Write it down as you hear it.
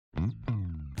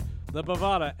the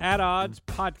Bovada At Odds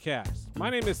podcast. My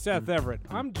name is Seth Everett.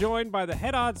 I'm joined by the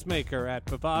head odds maker at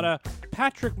Bovada,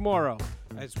 Patrick Morrow,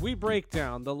 as we break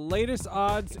down the latest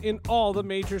odds in all the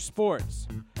major sports.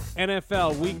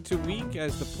 NFL week to week,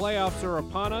 as the playoffs are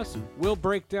upon us, we'll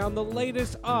break down the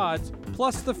latest odds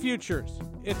plus the futures.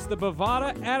 It's the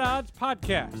Bovada At Odds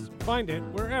podcast. Find it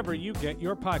wherever you get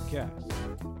your podcasts.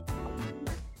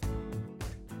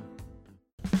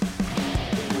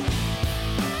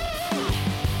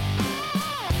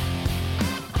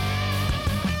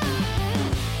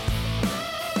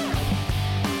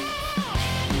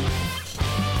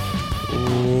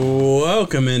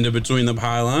 Welcome into Between the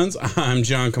Pylons. I'm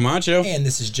John Camacho. And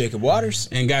this is Jacob Waters.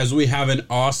 And guys, we have an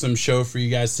awesome show for you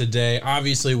guys today.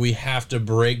 Obviously, we have to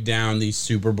break down the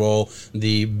Super Bowl,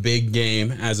 the big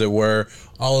game, as it were.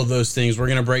 All of those things. We're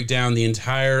going to break down the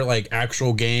entire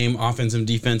actual game, offensive,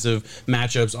 defensive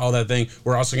matchups, all that thing.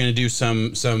 We're also going to do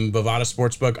some Bovada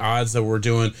Sportsbook odds that we're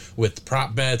doing with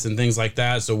prop bets and things like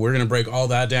that. So we're going to break all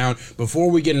that down. Before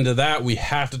we get into that, we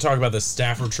have to talk about the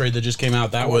Stafford trade that just came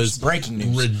out. That was breaking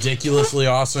news. Ridiculously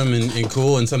awesome and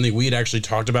cool, and something we had actually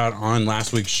talked about on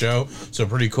last week's show. So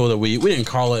pretty cool that we didn't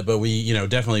call it, but we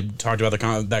definitely talked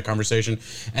about that conversation.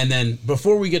 And then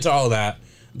before we get to all of that,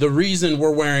 the reason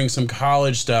we're wearing some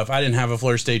college stuff, I didn't have a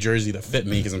Florida State jersey that fit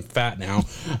me because I'm fat now.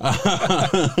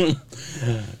 The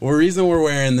reason we're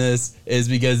wearing this is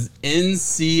because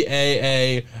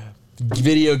NCAA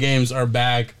video games are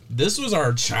back. This was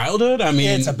our childhood. I mean,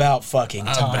 it's about fucking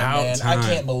time, man. I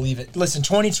can't believe it. Listen,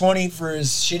 2020, for as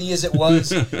shitty as it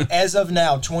was, as of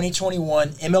now,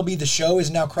 2021, MLB The Show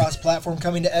is now cross-platform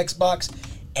coming to Xbox,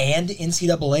 and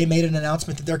NCAA made an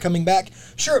announcement that they're coming back.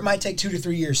 Sure, it might take 2 to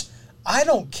 3 years. I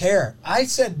don't care. I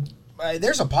said,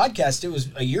 there's a podcast, it was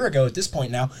a year ago at this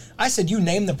point now. I said, you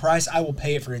name the price, I will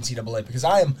pay it for NCAA, because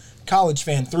I am a college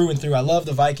fan through and through. I love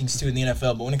the Vikings too in the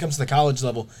NFL, but when it comes to the college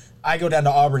level, I go down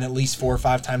to Auburn at least 4 or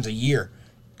 5 times a year.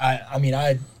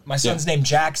 My son's named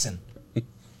Jackson.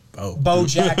 Bo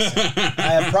Jackson.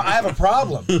 I have a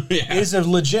problem. Yeah. It is a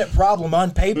legit problem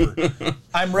on paper.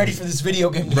 I'm ready for this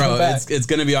video game to come back. It's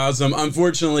going to be awesome.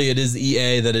 Unfortunately, it is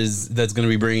EA that's going to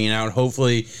be bringing it out.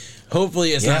 Hopefully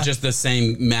it's not just the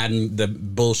same Madden, the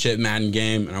bullshit Madden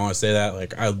game. And I want to say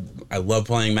that, I love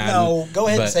playing Madden. No, go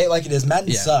ahead and say it like it is.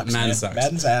 Madden sucks. Madden sucks.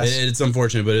 Madden's ass. It's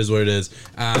unfortunate, but it is what it is.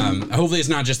 Hopefully, it's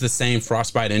not just the same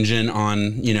Frostbite engine on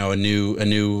a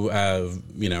new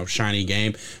shiny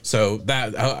game. So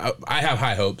that I have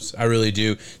high hopes. I really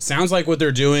do. Sounds like what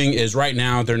they're doing is right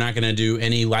now they're not going to do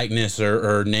any likeness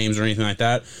or names or anything like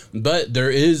that. But there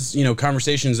is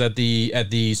conversations at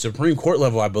the Supreme Court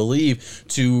level, I believe,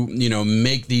 to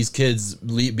make these kids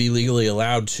be legally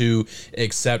allowed to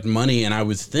accept money. And I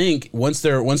would think once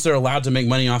they're allowed to make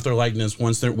money off their likeness,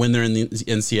 when they're in the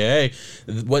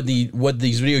NCAA, what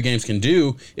these video games can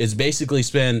do is basically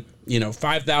spend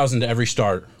 $5,000 to every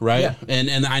start, right? Yeah.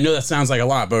 And I know that sounds like a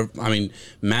lot, but I mean,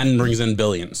 Madden brings in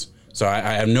billions. So I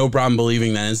have no problem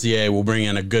believing that NCAA will bring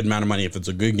in a good amount of money. If it's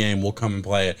a good game, we'll come and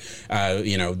play it.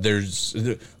 There's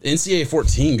NCAA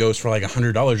 14 goes for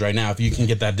 $100 right now if you can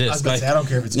get that disc. I was going to say, I don't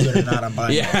care if it's good or not, I'm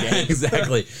buying that game.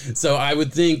 Exactly. So I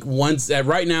would think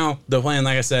right now, the plan,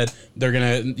 like I said, they're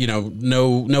going to,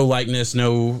 no likeness,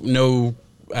 no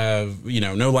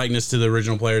likeness to the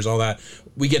original players, all that.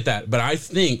 We get that, but I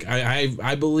think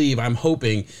I believe, I'm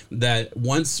hoping that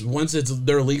once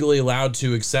they're legally allowed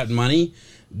to accept money,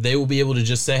 they will be able to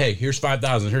just say, hey, here's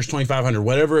 $5,000, here's $2,500,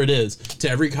 whatever it is, to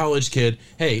every college kid.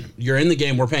 Hey, you're in the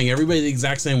game. We're paying everybody the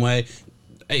exact same way.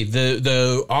 Hey,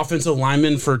 the offensive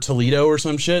lineman for Toledo or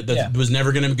some shit that was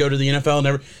never going to go to the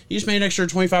NFL, he just made an extra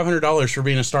 $2,500 for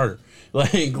being a starter.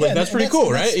 That's pretty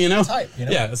cool, right? That's hype,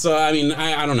 Yeah. So I mean,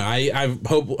 I don't know. I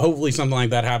hopefully something like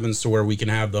that happens to where we can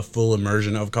have the full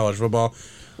immersion of college football.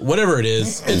 Whatever it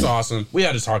is, it's awesome. We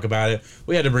had to talk about it.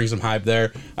 We had to bring some hype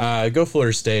there. Go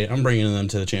Florida State. I'm bringing them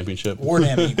to the championship. War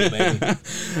damn eagle, baby.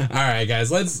 All right,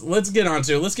 guys. Let's get on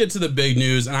to it. Let's get to the big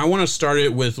news, and I want to start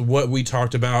it with what we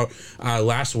talked about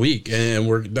last week. And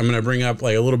I'm going to bring up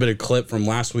a little bit of clip from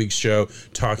last week's show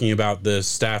talking about the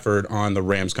Stafford on the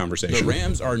Rams conversation. The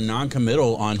Rams are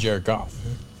non-committal on Jared Goff.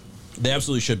 They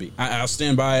absolutely should be. I'll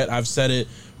stand by it. I've said it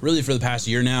really for the past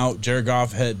year now. Jared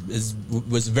Goff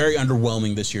was very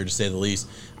underwhelming this year, to say the least.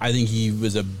 I think he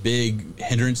was a big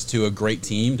hindrance to a great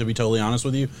team, to be totally honest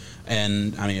with you.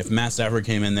 And I mean, if Matt Stafford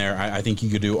came in there, I think he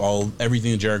could do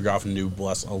everything that Jared Goff can do,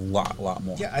 plus a lot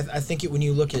more. Yeah, I think when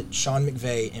you look at Sean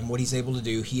McVay and what he's able to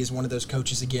do, he is one of those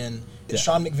coaches again. Yeah.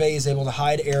 Sean McVay is able to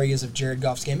hide areas of Jared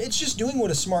Goff's game. It's just doing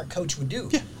what a smart coach would do.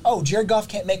 Yeah. Oh, Jared Goff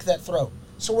can't make that throw.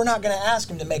 so we're not going to ask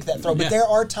him to make that throw. But there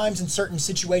are times in certain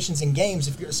situations in games,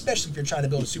 especially if you're trying to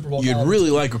build a Super Bowl. You'd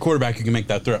really like a quarterback who can make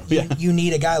that throw. You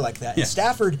need a guy like that. And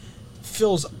Stafford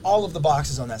fills all of the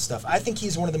boxes on that stuff. I think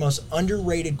he's one of the most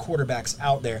underrated quarterbacks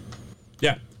out there.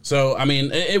 Yeah. So, I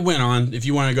mean, it went on. If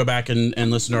you want to go back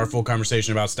and listen to our full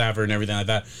conversation about Stafford and everything like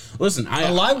that, listen.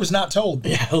 A lie was not told.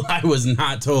 Yeah, a lie was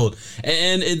not told.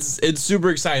 And it's super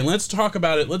exciting. Let's talk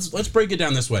about it. Let's break it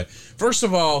down this way. First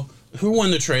of all, who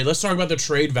won the trade? Let's talk about the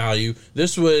trade value.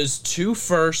 This was 2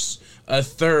 firsts, a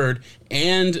third,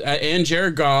 and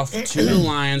Jared Goff to the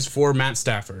Lions for Matt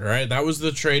Stafford. All right, that was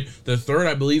the trade. The third,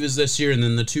 I believe, is this year, and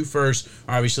then the 2 firsts,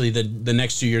 obviously the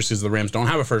next 2 years because the Rams don't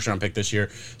have a first round pick this year.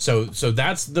 So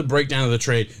that's the breakdown of the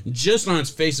trade. Just on its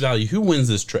face value, who wins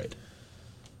this trade?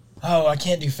 Oh, I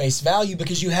can't do face value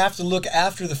because you have to look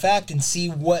after the fact and see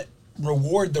what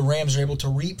reward the Rams are able to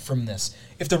reap from this.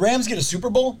 If the Rams get a Super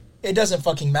Bowl, it doesn't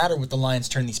fucking matter what the Lions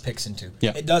turn these picks into.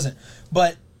 Yeah. It doesn't.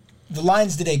 But the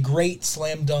Lions did a great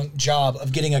slam dunk job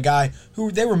of getting a guy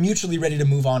who they were mutually ready to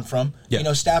move on from. Yeah. You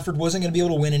know, Stafford wasn't going to be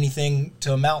able to win anything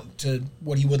to amount to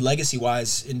what he would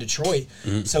legacy-wise in Detroit.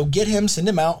 Mm-hmm. So get him, send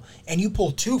him out, and you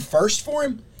pull 2 firsts for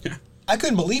him? Yeah. I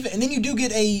couldn't believe it. And then you do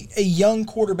get a young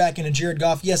quarterback in a Jared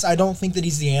Goff. Yes, I don't think that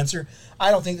he's the answer. I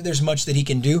don't think that there's much that he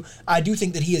can do. I do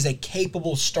think that he is a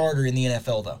capable starter in the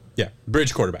NFL, though. Yeah,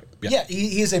 bridge quarterback. Yeah,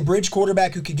 he is a bridge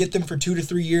quarterback who could get them for 2 to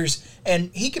 3 years,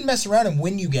 and he can mess around and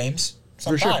win you games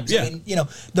sometimes. For sure. Yeah. I mean, you know,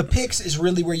 the picks is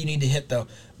really where you need to hit, though.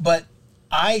 But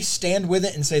I stand with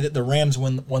it and say that the Rams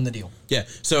won the deal. Yeah,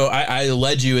 so I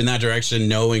led you in that direction,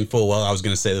 knowing full well I was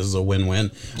going to say this is a win-win.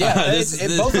 Yeah,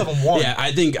 both of them won. Yeah,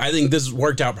 I think this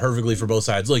worked out perfectly for both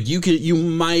sides. Look, you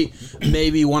might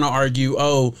maybe want to argue,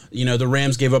 the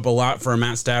Rams gave up a lot for a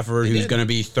Matt Stafford who's going to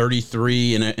be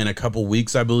 33 in a couple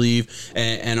weeks, I believe,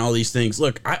 and all these things.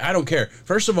 Look, I don't care.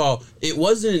 First of all, it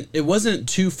wasn't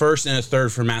 2 firsts and a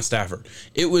third for Matt Stafford.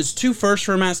 It was 2 firsts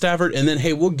for Matt Stafford, and then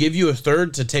hey, we'll give you a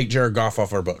third to take Jared Goff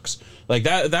off our books. Like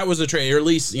that was a trade, or at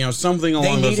least something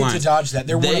along those lines. They needed to dodge that.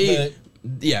 They're one of the.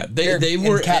 Yeah, they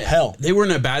were in cap hell. They were in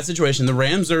a bad situation. The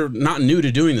Rams are not new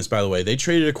to doing this, by the way. They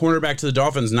traded a cornerback to the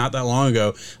Dolphins not that long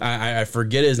ago. I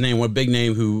forget his name, what big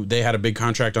name, who they had a big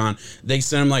contract on. They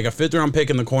sent him like a 5th round pick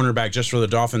in the cornerback just for the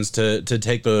Dolphins to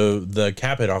take the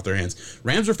cap hit off their hands.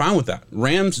 Rams are fine with that.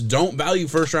 Rams don't value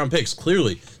first round picks,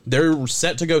 clearly. They're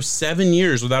set to go 7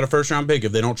 years without a first round pick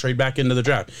if they don't trade back into the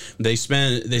draft. They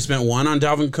spent 1 on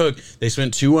Dalvin Cook. They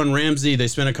spent 2 on Ramsey. They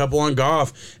spent a couple on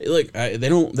Goff. Look, they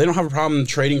don't have a problem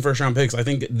trading first round picks. I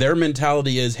think their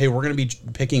mentality is, hey, we're going to be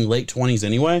picking late 20s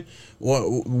anyway.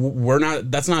 Well, we're not.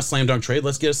 That's not a slam dunk trade.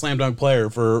 Let's get a slam dunk player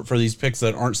for these picks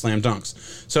that aren't slam dunks.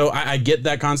 So I get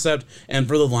that concept. And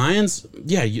for the Lions,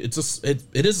 yeah, it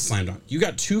is a slam dunk. You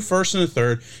got 2 firsts and a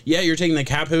third. Yeah, you're taking the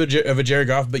cap hit of a Jared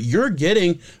Goff, but you're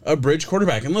getting a bridge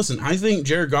quarterback. And listen, I think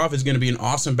Jared Goff is going to be an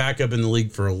awesome backup in the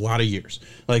league for a lot of years.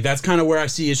 Like that's kind of where I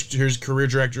see his career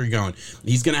trajectory going.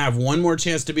 He's going to have one more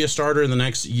chance to be a starter in the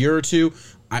next year or two.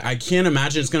 I can't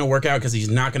imagine it's going to work out because he's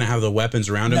not going to have the weapons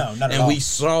around him. No, not at and all. We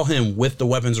saw him with the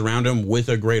weapons around him, with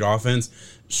a great offense,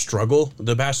 struggle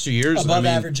the past 2 years. Above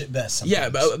average at best.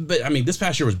 Sometimes. Yeah, but I mean, this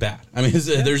past year was bad. I mean,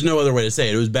 there's no other way to say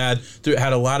it. It was bad.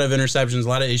 Had a lot of interceptions, a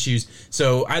lot of issues.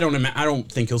 So I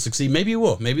don't think he'll succeed. Maybe he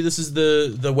will. Maybe this is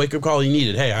the wake up call he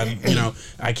needed. Hey,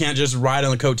 I can't just ride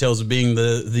on the coattails of being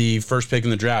the first pick in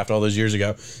the draft all those years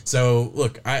ago. So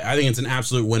look, I think it's an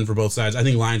absolute win for both sides. I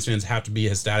think Lions fans have to be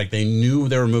ecstatic. They knew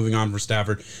they were moving on for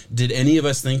Stafford. Did any of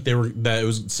us think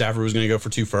Stafford was going to go for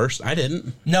 2 firsts? I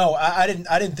didn't. No, I didn't.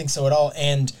 I didn't think so at all.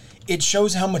 And it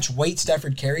shows how much weight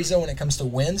Stafford carries, though, when it comes to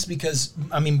wins, because,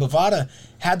 I mean, Bovada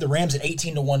had the Rams at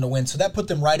 18-1 to win, so that put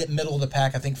them right at middle of the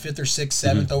pack, I think 5th or 6th,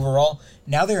 7th overall.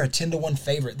 Now they're a 10-1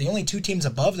 favorite. The only 2 teams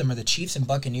above them are the Chiefs and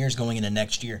Buccaneers going into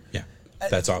next year. Yeah.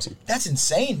 That's awesome. That's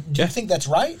insane. Do you think that's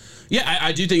right? Yeah,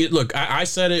 I do think it. Look, I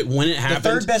said it when it happened. The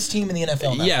 3rd best team in the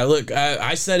NFL now. Yeah, look,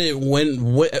 I said it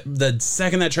when the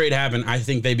second that trade happened, I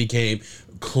think they became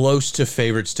close to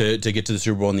favorites to get to the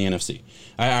Super Bowl in the NFC.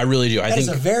 I really do. I think it's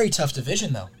a very tough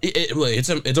division, though.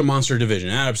 It's a monster division.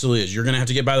 It absolutely is. You're going to have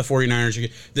to get by the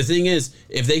 49ers. The thing is,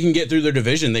 if they can get through their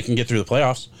division, they can get through the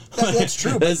playoffs. That's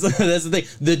true. That's the thing.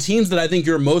 The teams that I think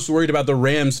you're most worried about the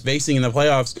Rams facing in the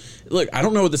playoffs, look, I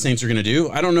don't know what the Saints are going to do.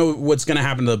 I don't know what's going to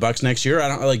happen to the Bucs next year.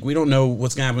 We don't know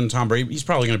what's going to happen to Tom Brady. He's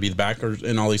probably going to be the back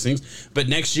and all these things. But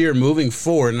next year, moving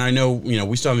forward, and I know,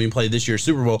 we still haven't even played this year's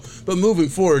Super Bowl, but moving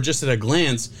forward, just at a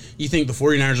glance, you think the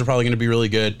 49ers are probably going to be really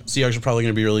good. Seahawks are probably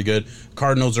going to be really good.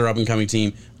 Cardinals are up and coming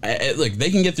team. Look,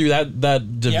 they can get through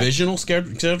that divisional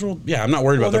schedule. Yeah, I'm not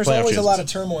worried about their playoff chances. There's always a lot of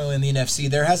turmoil in the NFC.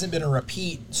 There hasn't been a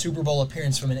repeat Super Bowl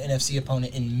appearance from an NFC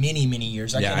opponent in many, many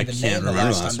years. I can't even name the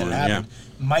last time that happened.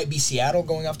 Might be Seattle,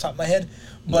 going off the top of my head.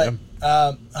 But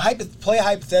play a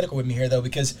hypothetical with me here, though,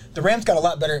 because the Rams got a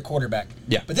lot better at quarterback.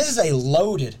 Yeah. But this is a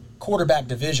loaded quarterback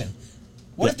division.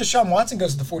 What if Deshaun Watson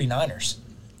goes to the 49ers?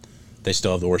 They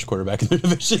still have the worst quarterback in their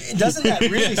division. Doesn't that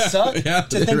really suck to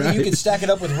think that you could stack it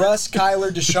up with Russ,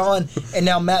 Kyler, Deshaun, and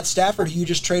now Matt Stafford, who you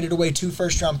just traded away 2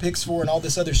 first-round picks for and all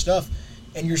this other stuff,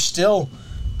 and you're still...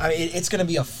 I mean, it's going to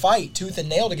be a fight, tooth and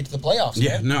nail, to get to the playoffs.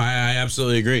 Yeah, man. No, I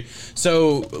absolutely agree.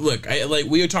 So, look, like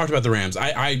we talked about the Rams.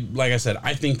 Like I said,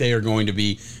 I think they are going to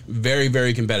be very,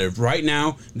 very competitive. Right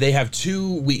now, they have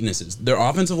 2 weaknesses. Their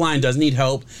offensive line does need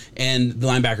help, and the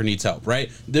linebacker needs help, right?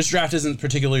 This draft isn't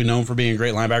particularly known for being a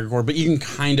great linebacker core, but you can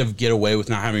kind of get away with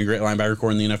not having a great linebacker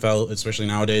core in the NFL, especially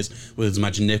nowadays with as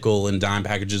much nickel and dime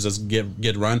packages as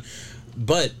get run.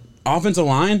 But offensive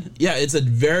line, it's a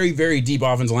very, very deep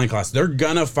offensive line class. They're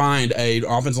going to find an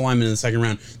offensive lineman in the second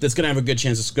round that's going to have a good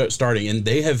chance of starting, and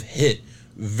they have hit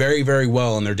very, very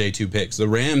well on their day 2 picks. The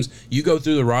Rams, you go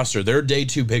through the roster, their day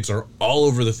 2 picks are all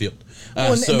over the field.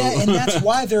 And that's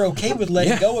why they're okay with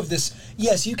letting go of this.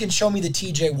 Yes, you can show me the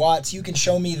TJ Watts, you can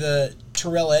show me the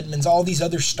Terrell Edmonds, all these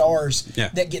other stars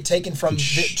that get taken from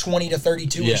 20 to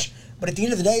 32-ish. But at the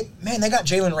end of the day, man, they got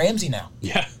Jalen Ramsey now.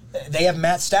 Yeah. They have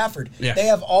Matt Stafford. Yeah. They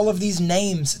have all of these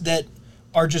names that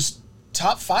are just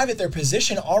top 5 at their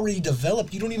position already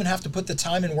developed. You don't even have to put the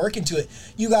time and work into it.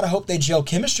 You got to hope they gel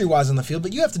chemistry-wise on the field,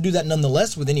 but you have to do that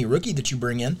nonetheless with any rookie that you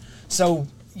bring in. So,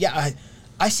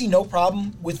 I see no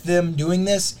problem with them doing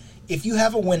this. If you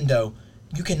have a window,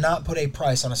 you cannot put a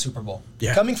price on a Super Bowl.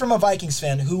 Yeah. Coming from a Vikings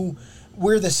fan who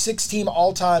we're the 6th team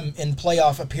all-time in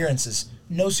playoff appearances,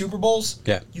 no Super Bowls,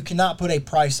 you cannot put a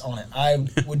price on it. I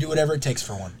would do whatever it takes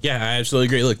for one. Yeah, I absolutely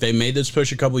agree. Look, they made this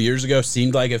push a couple years ago,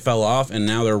 seemed like it fell off, and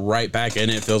now they're right back in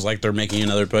it. It feels like they're making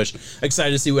another push.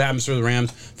 Excited to see what happens for the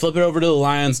Rams. Flip it over to the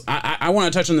Lions. I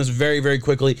want to touch on this very, very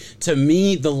quickly. To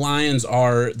me, the Lions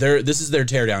this is their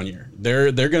teardown year.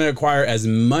 They're going to acquire as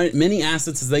many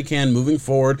assets as they can moving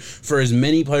forward for as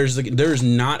many players as they can. There's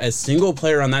not a single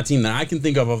player on that team that I can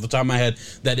think of off the top of my head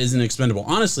that isn't expendable.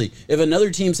 Honestly, if another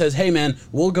team says, hey, man,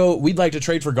 we'd like to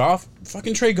trade for Goff,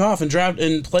 fucking trade Goff and draft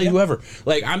and play whoever.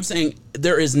 Like, I'm saying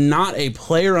there is not a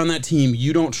player on that team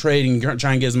you don't trade and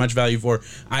try and get as much value for.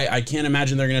 I can't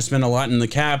imagine they're going to spend a lot in the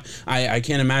cap. I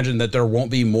can't imagine that there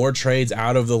won't be more trades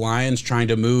out of the Lions trying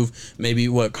to move maybe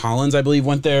Collins, I believe,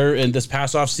 went there in this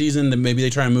past off season. Then maybe they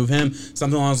try and move him,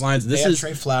 something along those lines. This is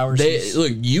Trey Flowers.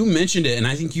 Look, you mentioned it, and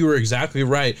I think you were exactly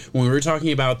right when we were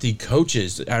talking about the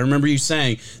coaches. I remember you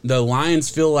saying the Lions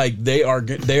feel like they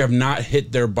have not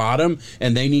hit their bottom,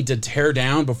 and they need to tear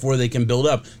down before they can build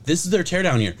up. This is their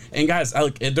teardown year. And guys,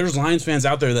 there's Lions fans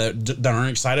out there that aren't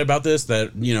excited about this,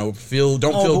 that don't feel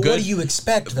good. What do you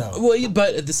expect, though? Well,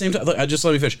 but at the same time, just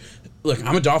let me finish. Look,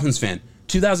 I'm a Dolphins fan.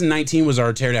 2019 was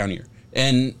our teardown year,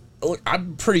 and look,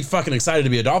 I'm pretty fucking excited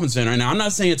to be a Dolphins fan right now. I'm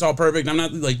not saying it's all perfect. I'm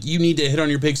not like you need to hit on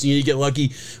your picks and you need to get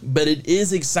lucky, but it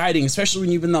is exciting, especially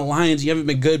when you've been the Lions. You haven't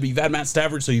been good, but you've had Matt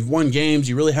Stafford, so you've won games.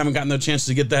 You really haven't gotten the chance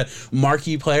to get that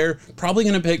marquee player. Probably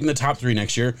going to pick in the top 3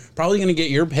 next year. Probably going to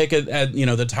get your pick at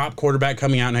the top quarterback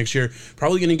coming out next year.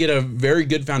 Probably going to get a very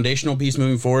good foundational piece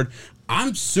moving forward.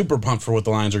 I'm super pumped for what the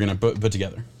Lions are going to put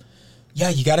together. Yeah,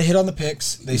 you got to hit on the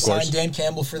picks. They signed Dan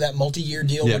Campbell for that multi-year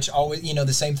deal, which always,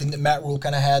 the same thing that Matt Rule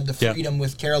kind of had, the freedom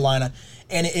with Carolina.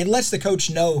 And it lets the coach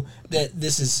know that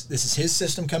this is his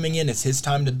system coming in. It's his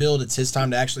time to build. It's his time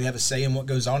to actually have a say in what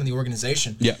goes on in the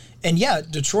organization. Yeah. And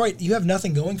Detroit, you have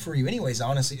nothing going for you anyways,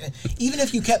 honestly. Even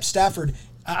if you kept Stafford,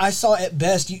 I saw at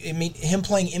best, him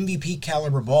playing MVP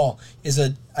caliber ball is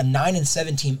a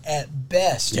 9-7 team at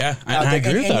best. Yeah, I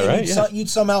agree with that, right? You'd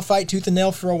somehow fight tooth and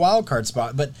nail for a wild card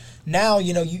spot. But now,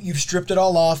 you've stripped it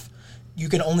all off. You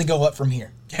can only go up from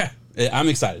here. Yeah, I'm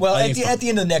excited. Well, at the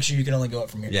end of the next year, you can only go up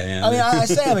from here. Yeah. I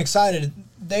say I'm excited.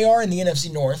 They are in the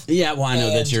NFC North. Yeah, well, I know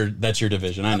that's your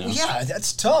division. I know. Yeah,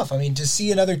 that's tough. To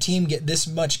see another team get this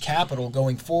much capital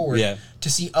going forward, to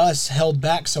see us held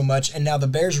back so much, and now the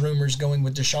Bears rumors going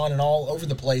with Deshaun and all over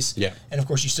the place. Yeah. And, of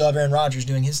course, you still have Aaron Rodgers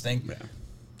doing his thing. Yeah.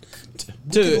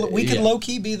 We could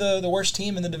low-key be the worst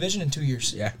team in the division in 2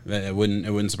 years. Yeah, it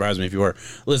wouldn't surprise me if you were.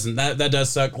 Listen, that does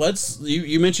suck.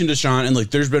 You mentioned Deshaun, and look,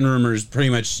 there's been rumors. Pretty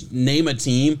much name a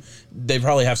team, they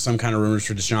probably have some kind of rumors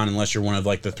for Deshaun, unless you're one of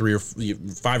like the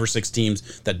 5 or 6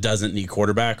 teams that doesn't need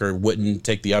quarterback or wouldn't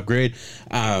take the upgrade.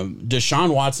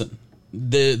 Deshaun Watson,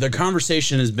 the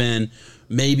conversation has been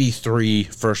maybe 3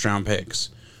 first-round picks.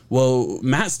 Well,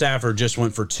 Matt Stafford just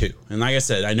went for 2. And like I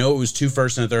said, I know it was 2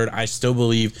 firsts and a third. I still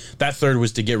believe that third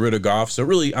was to get rid of Goff. So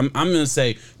really, I'm going to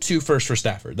say 2 firsts for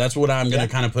Stafford. That's what I'm going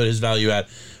to kind of put his value at.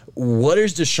 What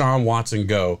does Deshaun Watson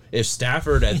go if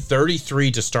Stafford at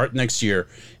 33 to start next year,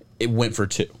 it went for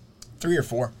 2? 3 or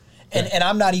 4. And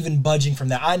I'm not even budging from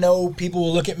that. I know people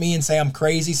will look at me and say I'm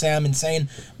crazy, say I'm insane.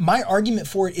 My argument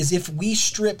for it is if we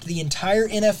stripped the entire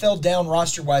NFL down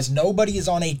roster-wise, nobody is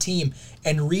on a team,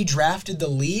 and redrafted the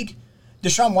league,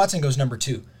 Deshaun Watson goes number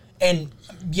 2. And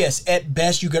yes, at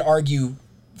best you could argue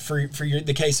for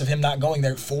the case of him not going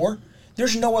there at 4.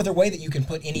 There's no other way that you can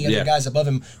put any other guys above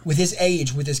him with his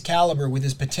age, with his caliber, with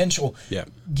his potential,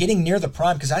 getting near the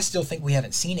prime, because I still think we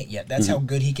haven't seen it yet. That's how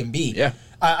good he can be. Yeah.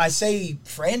 I say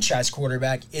franchise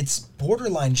quarterback, it's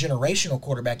borderline generational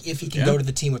quarterback if he can go to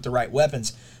the team with the right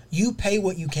weapons. You pay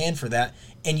what you can for that,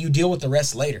 and you deal with the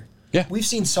rest later. Yeah. We've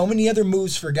seen so many other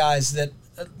moves for guys that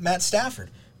Matt Stafford,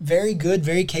 very good,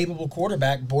 very capable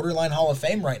quarterback, borderline Hall of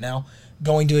Fame right now,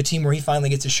 going to a team where he finally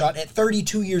gets a shot at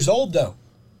 32 years old, though.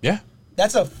 Yeah.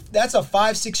 That's a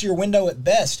 5-6 year window at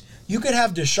best. You could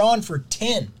have Deshaun for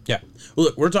 10. Yeah. Well,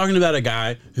 look, we're talking about a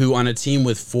guy who on a team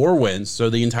with 4 wins, so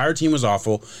the entire team was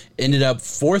awful, ended up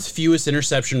 4th fewest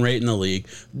interception rate in the league,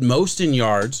 most in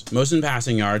yards, most in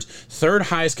passing yards, 3rd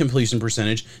highest completion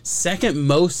percentage, 2nd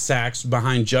most sacks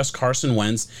behind just Carson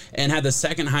Wentz, and had the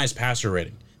 2nd highest passer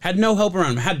rating. Had no help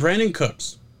around him. Had Brandon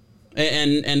Cooks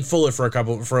and Fuller for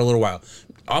a little while.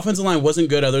 Offensive line wasn't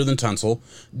good other than Tunsil.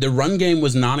 The run game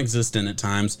was non-existent at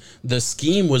times. The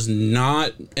scheme was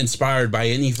not inspired by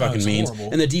any fucking means.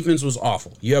 Horrible. And the defense was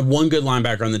awful. You have one good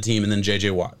linebacker on the team and then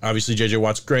J.J. Watt. Obviously, J.J.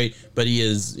 Watt's great, but he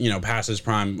is, past his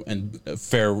prime and a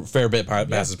fair bit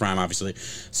past his prime, obviously.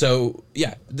 So,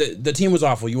 yeah, the team was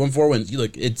awful. You won 4 wins.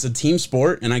 Look, it's a team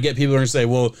sport, and I get people are going to say,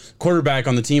 well, quarterback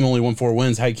on the team only won 4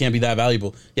 wins. How you can't be that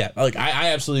valuable? Yeah, like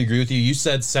I absolutely agree with you. You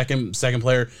said second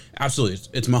player. Absolutely.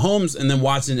 It's Mahomes and then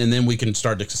Watson, and then we can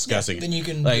start discussing it. Then you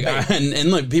can and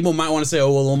look, people might want to say,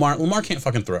 oh well, Lamar can't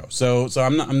fucking throw. So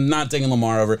I'm not taking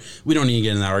Lamar over. We don't need to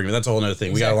get in that argument. That's a whole other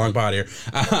thing. Exactly. We got a long pod here.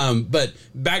 But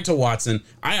back to Watson,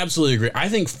 I absolutely agree. I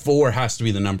think 4 has to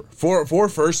be the number. 4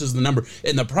 first is the number.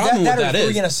 And the problem with that is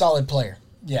bringing a solid player.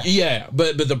 Yeah. Yeah,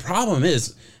 but the problem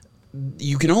is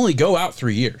you can only go out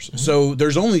 3 years. Mm-hmm. So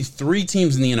there's only 3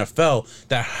 teams in the NFL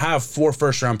that have 4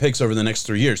 first-round picks over the next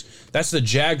 3 years. That's the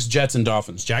Jags, Jets, and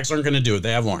Dolphins. Jags aren't going to do it.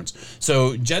 They have Lawrence.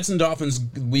 So Jets and Dolphins,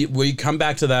 we come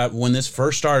back to that. When this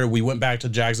first started, we went back to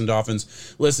Jags and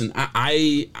Dolphins. Listen,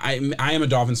 I am a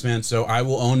Dolphins fan, so I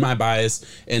will own my bias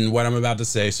in what I'm about to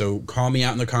say. So call me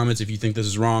out in the comments if you think this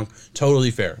is wrong.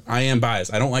 Totally fair. I am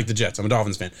biased. I don't like the Jets. I'm a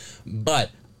Dolphins fan.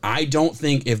 But I don't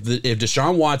think if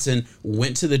Deshaun Watson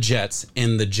went to the Jets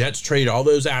and the Jets trade all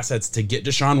those assets to get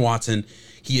Deshaun Watson,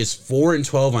 he is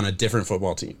 4-12 on a different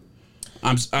football team.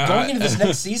 Going into this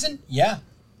next season, yeah.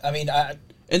 I mean,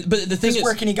 but the thing is,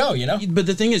 where can he go? But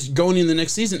the thing is, going into the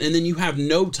next season, and then you have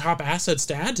no top assets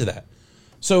to add to that.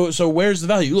 So where's the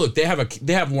value? Look, they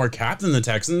have more cap than the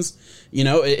Texans.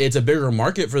 It's a bigger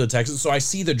market for the Texans. So I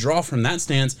see the draw from that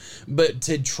stance. But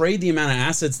to trade the amount of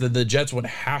assets that the Jets would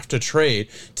have to trade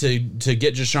to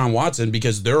get Deshaun Watson,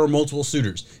 because there are multiple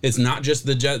suitors. It's not just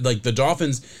the Jets. Like the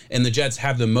Dolphins and the Jets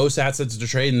have the most assets to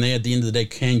trade, and they at the end of the day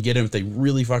can get him if they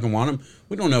really fucking want him.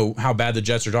 We don't know how bad the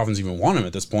Jets or Dolphins even want him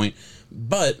at this point.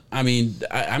 But I mean,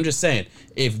 I'm just saying,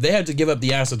 if they had to give up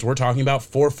the assets we're talking about,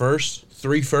 4 firsts,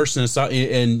 3 firsts, and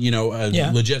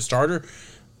a legit starter,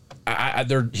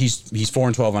 he's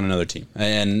 4-12 on another team.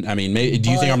 And I mean, do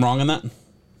you think I'm wrong on that?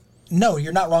 No,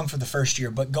 you're not wrong for the first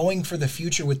year, but going for the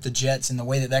future with the Jets and the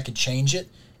way that could change it,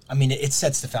 I mean, it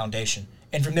sets the foundation.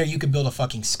 And from there, you could build a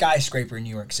fucking skyscraper in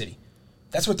New York City.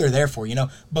 That's what they're there for,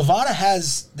 Bovada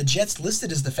has the Jets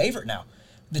listed as the favorite now.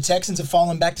 The Texans have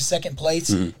fallen back to second place,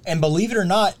 and believe it or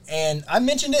not, and I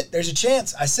mentioned it, there's a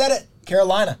chance. I said it,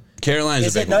 Carolina's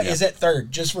a big one. Is at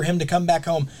 3rd, just for him to come back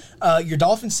home. Your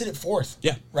Dolphins sit at 4th.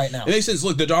 Yeah, right now. It makes sense.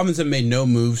 Look, the Dolphins have made no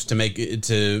moves to make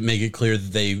it clear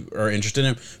that they are interested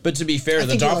in him. But to be fair,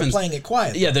 the Dolphins are playing it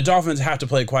quiet. Yeah, the Dolphins have to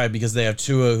play it quiet because they have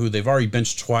Tua, who they've already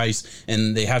benched twice,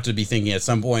 and they have to be thinking at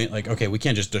some point, like, okay, we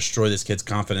can't just destroy this kid's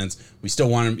confidence. We still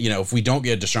want him. If we don't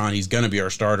get Deshaun, he's going to be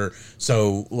our starter.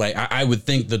 So, like, I would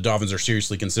think the Dolphins are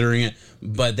seriously considering it,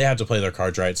 but they have to play their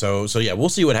cards right. So yeah, we'll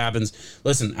see what happens.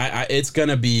 Listen, it's going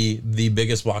to be the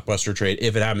biggest blockbuster trade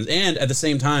if it happens. And at the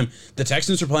same time, the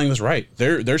Texans are playing this right.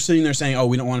 They're sitting there saying, "Oh,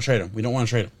 we don't want to trade him. We don't want to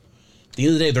trade him." the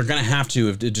end of the day, they're going to have to.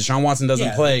 If Deshaun Watson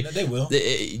doesn't play, they will.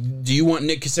 Do you want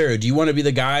Nick Caserio? Do you want to be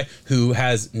the guy who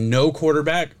has no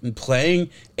quarterback playing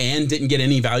and didn't get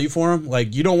any value for him?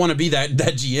 Like, you don't want to be that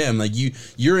GM. Like,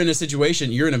 you're in a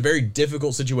situation, you're in a very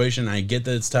difficult situation. I get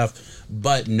that it's tough,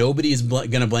 but nobody is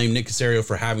going to blame Nick Caserio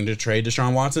for having to trade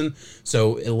Deshaun Watson.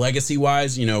 So legacy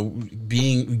wise,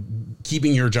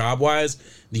 keeping your job wise,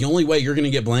 the only way you're going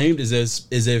to get blamed is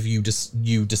if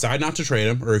you decide not to trade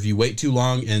him, or if you wait too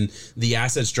long and the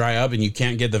assets dry up and you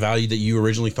can't get the value that you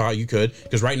originally thought you could.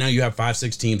 Because right now you have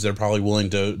 5-6 teams that are probably willing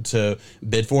to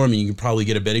bid for him, and you can probably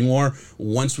get a bidding war.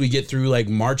 Once we get through like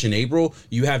March and April,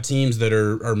 you have teams that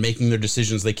are making their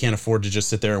decisions. They can't afford to just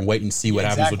sit there and wait and see what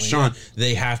happens with Deshaun. Yeah.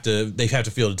 They have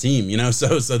to field a team,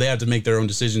 so they have to make their own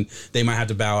decision. They might have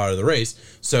to bow out of the race.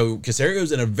 So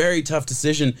Caserio's in a very tough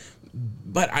decision.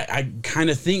 But I kind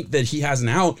of think that he has an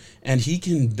out, and he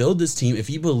can build this team if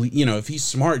he if he's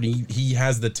smart and he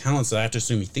has the talents that I have to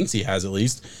assume he thinks he has at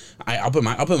least. I'll put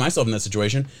myself in that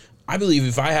situation. I believe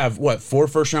if I have 4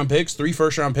 first-round picks, 3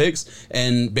 first-round picks,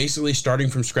 and basically starting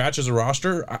from scratch as a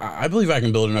roster, I believe I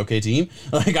can build an okay team.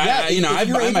 Like I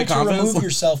buy my confidence. Remove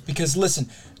yourself, because listen,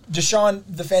 Deshaun,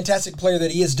 the fantastic player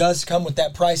that he is, does come with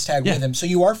that price tag with him. So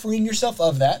you are freeing yourself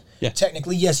of that. Yeah.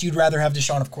 Technically, yes, you'd rather have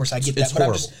Deshaun, of course. I get that.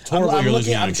 But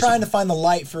I'm trying to find the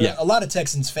light for a lot of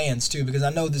Texans fans, too, because I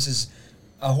know this is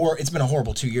it's been a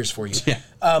horrible 2 years for you. Yeah.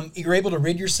 You're able to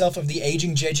rid yourself of the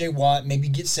aging J.J. Watt,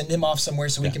 maybe send him off somewhere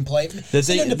so he can play. The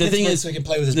thing is, so he can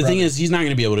play with his brother. he's not going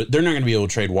to be able to. They're not going to be able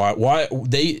to trade Watt.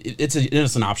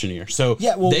 It's an option year. So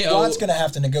Watt's going to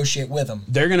have to negotiate with him.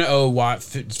 They're going to owe Watt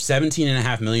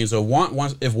 $17.5 million. So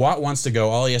if Watt wants to go,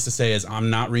 all he has to say is,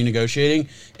 "I'm not renegotiating,"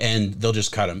 and they'll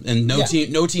just cut him. And no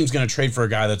team's going to trade for a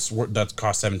guy that's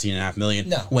cost $17.5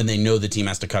 million when they know the team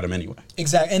has to cut him anyway.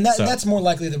 Exactly, and that's more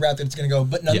likely the route that it's going to go.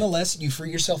 But nonetheless, you free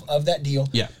yourself of that deal.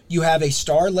 Yeah. You have a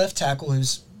star left tackle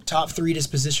who's top 3 at his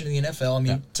position in the NFL. I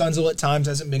mean, Tunzel at times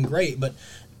hasn't been great, but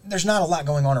there's not a lot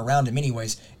going on around him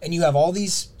anyways. And you have all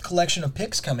these collection of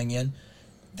picks coming in.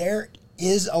 There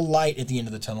is a light at the end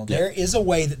of the tunnel. Yeah. There is a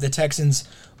way that the Texans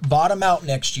bottom out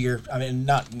next year. I mean,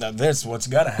 not that's what's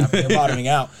going to happen. They're bottoming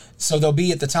out. So they'll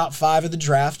be at the top 5 of the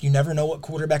draft. You never know what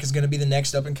quarterback is going to be the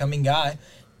next up-and-coming guy.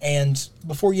 And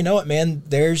before you know it, man,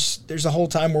 there's a whole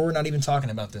time where we're not even talking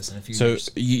about this in a few years.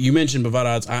 So you mentioned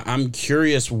Bovada odds. I'm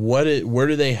curious, where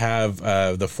do they have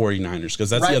the 49ers? Because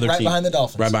that's the other team. Right behind the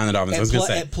Dolphins. Right behind the Dolphins. I was going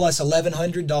to say. At plus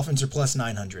 1,100, Dolphins are plus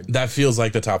 900. That feels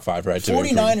like the top 5, right?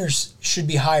 49ers should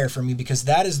be higher for me, because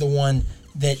that is the one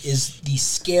that is the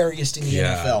scariest in the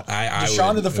NFL.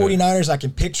 Deshaun to the 49ers, I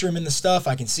can picture him in the stuff.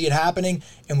 I can see it happening.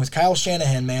 And with Kyle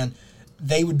Shanahan, man,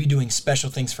 they would be doing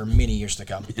special things for many years to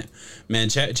come. Yeah. Man,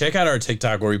 check out our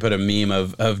TikTok where we put a meme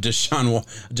of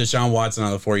Deshaun Watson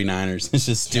on the 49ers. It's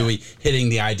just Stewie hitting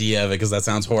the idea of it, because that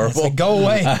sounds horrible. Like, go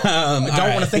away. I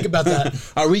don't want to think about that.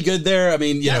 Are we good there? I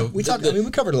mean, we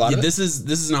covered a lot of it. This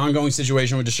is an ongoing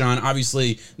situation with Deshaun.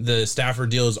 Obviously, the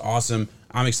Stafford deal is awesome.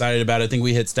 I'm excited about it. I think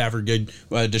we hit Stafford good.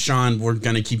 Deshaun, we're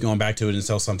going to keep going back to it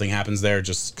until something happens there,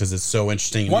 just because it's so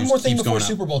interesting. One more thing before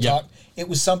Super Bowl talk. It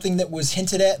was something that was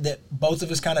hinted at that both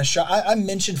of us kind of shot. I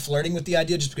mentioned flirting with the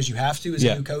idea just because you have to as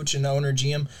a new coach and owner,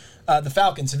 GM. The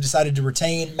Falcons have decided to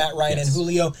retain Matt Ryan and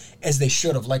Julio, as they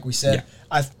should have, like we said.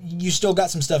 Yeah. You still got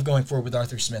some stuff going forward with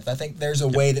Arthur Smith. I think there's a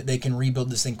way that they can rebuild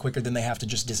this thing quicker than they have to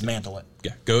just dismantle it.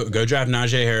 Yeah, go draft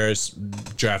Najee Harris,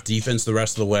 draft defense the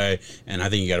rest of the way, and I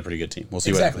think you got a pretty good team. We'll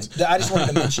see what happens. I just wanted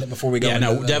to mention it before we go. Yeah,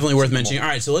 definitely worth mentioning. All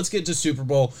right, so let's get to Super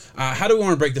Bowl. How do we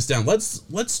want to break this down? Let's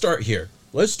start here.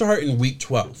 Let's start in Week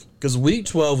 12, because Week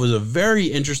 12 was a very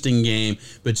interesting game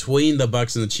between the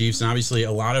Bucs and the Chiefs, and obviously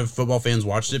a lot of football fans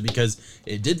watched it because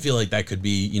it did feel like that could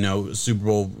be, a Super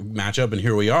Bowl matchup, and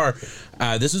here we are.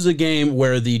 This was a game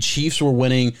where the Chiefs were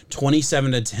winning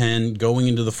 27-10 going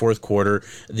into the fourth quarter.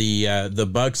 The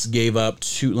Bucs gave up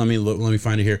let me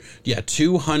find it here. Yeah,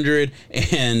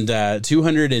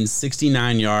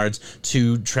 269 yards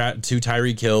to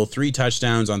Tyreek Hill, 3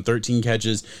 touchdowns on 13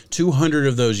 catches. 200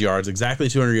 of those yards, exactly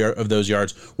 200 of those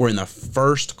yards, were in the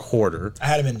first quarter. I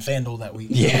had him in FanDuel that week.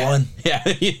 Yeah,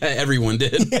 everyone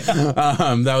did. Yeah.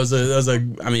 That was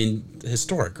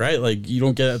historic, right? Like you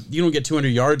don't get 200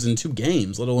 yards in 2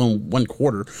 games, let alone 1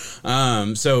 quarter.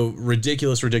 So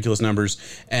ridiculous numbers,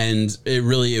 and it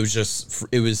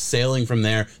was sailing from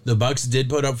there. The Bucs did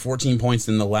put up 14 points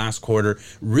in the last quarter.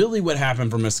 Really, what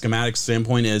happened from a schematic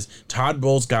standpoint is Todd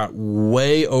Bowles got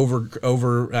way over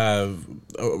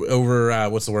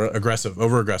aggressive. I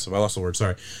lost the word.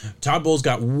 Sorry. Todd Bowles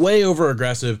got way over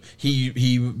aggressive.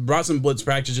 He brought some blitz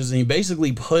practices, and he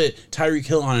basically put Tyreek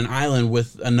Hill on an island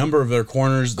with a number of their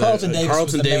corners. Carlton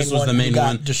Davis was the main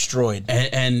one. Destroyed.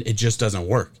 And it just doesn't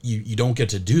work. You don't get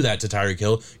to do that to Tyreek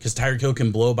Hill because Tyreek Hill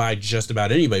can blow by just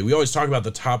about anybody. We always talk about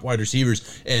the top wide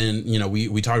receivers, and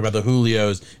we talk about the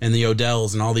Julios and the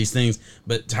Odells and all these things,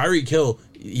 but Tyreek Hill,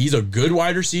 he's a good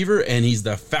wide receiver, and he's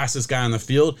the fastest guy on the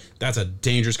field. That's a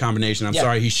dangerous combination. I'm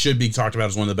sorry, he should be talked about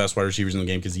as one of the best wide receivers in the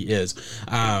game because he is.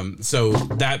 So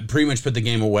that pretty much put the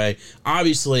game away.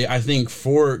 Obviously, I think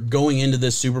for going into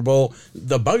this Super Bowl,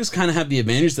 the Bucs kind of have the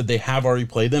advantage that they have already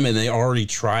played them, and they already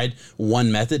tried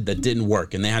one method that didn't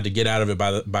work, and they had to get out of it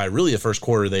by really the first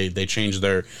quarter. They changed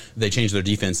their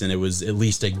defense, and it was at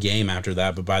least a game after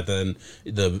that. But by then,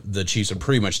 the Chiefs are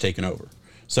pretty much taken over.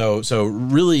 So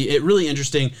really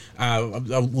interesting. I'll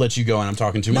let you go, and I'm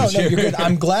talking too much. No, you're good.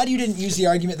 I'm glad you didn't use the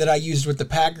argument that I used with the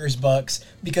Packers Bucs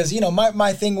because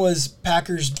my thing was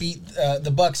Packers beat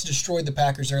the Bucs destroyed the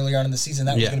Packers earlier on in the season.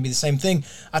 That was going to be the same thing.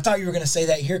 I thought you were going to say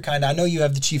that here, kind of. I know you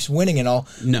have the Chiefs winning and all,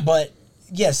 but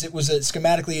yes, it was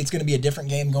schematically it's going to be a different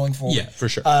game going forward. Yeah, for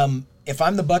sure. If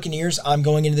I'm the Buccaneers, I'm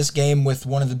going into this game with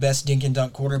one of the best dink and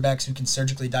dunk quarterbacks who can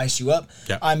surgically dice you up.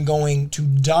 Yeah. I'm going to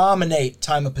dominate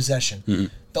time of possession. Mm-hmm.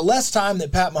 The less time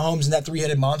that Pat Mahomes and that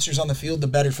three-headed monster's on the field, the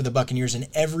better for the Buccaneers in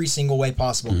every single way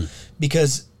possible. Mm-hmm.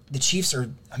 Because the Chiefs it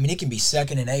can be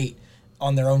 2nd and 8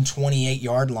 on their own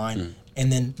 28-yard line,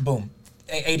 and then boom,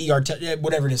 80-yard,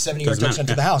 whatever it is, 70-yard touchdown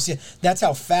to the house. Yeah, that's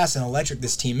how fast and electric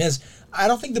this team is. I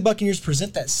don't think the Buccaneers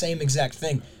present that same exact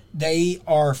thing. They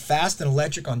are fast and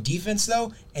electric on defense,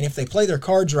 though, and if they play their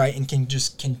cards right and can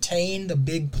just contain the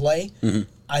big play,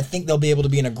 I think they'll be able to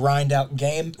be in a grind-out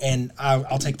game, and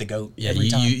I'll take the GOAT every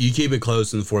time. You keep it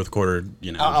close in the fourth quarter.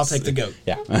 I'll take the GOAT.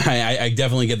 Yeah, I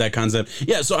definitely get that concept.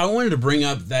 Yeah, so I wanted to bring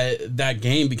up that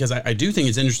game because I do think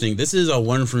it's interesting. This is a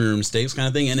learn from your mistakes kind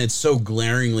of thing, and it's so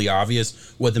glaringly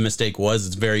obvious what the mistake was.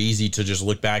 It's very easy to just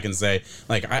look back and say,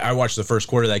 like, I watched the first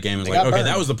quarter of that game and was like, okay,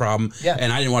 that was the problem. Yeah.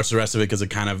 And I didn't watch the rest of it because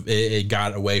it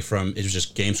got away from, it was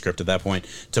just game script at that point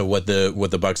to what the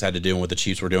Bucs had to do and what the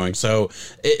Chiefs were doing. So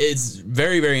it's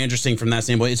very, very interesting from that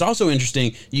standpoint. It's also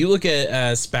interesting. You look at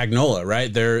Spagnuolo,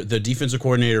 right? They're the defensive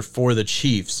coordinator for the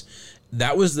Chiefs.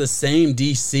 That was the same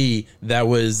DC that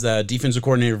was defensive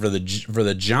coordinator for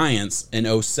the Giants in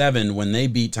 2007 when they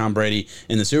beat Tom Brady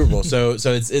in the Super Bowl. So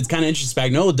it's kind of interesting.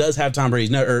 Spagnuolo does have Tom Brady's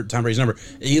number.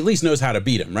 He at least knows how to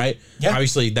beat him, right? Yeah.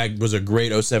 Obviously, that was a great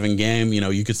 2007 game.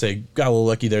 You could say got a little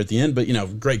lucky there at the end, but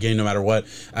great game no matter what.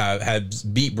 Had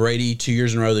beat Brady 2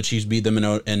 years in a row. The Chiefs beat them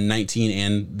in 19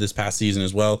 and this past season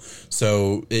as well.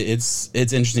 So it's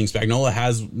interesting. Spagnuolo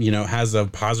has a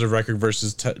positive record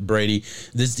versus Brady.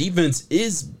 This defense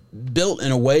is built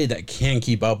in a way that can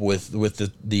keep up with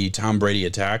the Tom Brady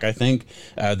attack. I think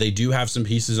they do have some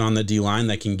pieces on the D-line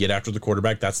that can get after the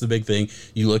quarterback. That's the big thing.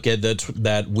 You look at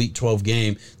that Week 12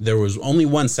 game, there was only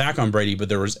 1 sack on Brady, but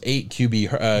there was 8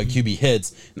 QB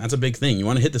hits, and that's a big thing. You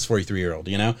want to hit this 43-year-old,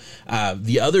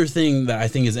 The other thing that I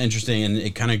think is interesting, and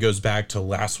it kind of goes back to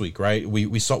last week, right? We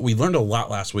learned a lot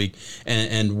last week,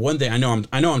 and one thing I know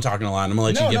I'm talking a lot, and I'm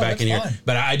gonna let you get back in here,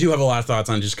 but I do have a lot of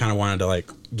thoughts on. Just kind of wanted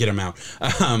to get them out.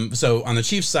 So on the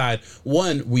Chiefs side,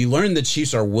 one, we learned the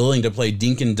Chiefs are willing to play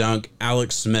dink and dunk,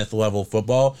 Alex Smith level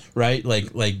football, right?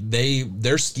 Like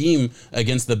their scheme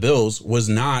against the Bills was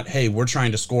not, hey, we're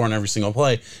trying to score on every single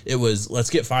play. It was, let's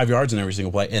get 5 yards in every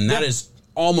single play, and that is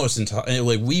almost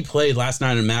we played last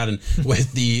night in Madden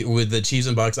with the Chiefs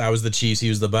and Bucks. I was the Chiefs, he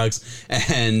was the Bucks,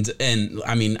 and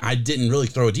I mean, I didn't really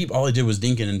throw it deep. All I did was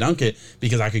dink it and dunk it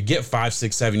because I could get 5,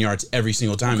 6, 7 yards every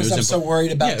single time. Because I'm so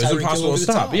worried about it was impossible to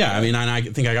stop. Yeah, I mean, and I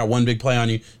think I got one big play on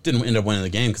you. Didn't end up winning the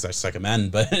game because I suck at Madden,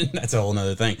 but that's a whole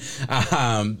nother thing.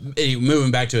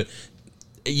 Moving back to it,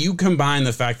 you combine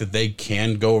the fact that they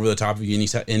can go over the top of you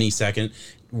any second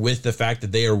with the fact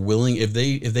that they are willing, if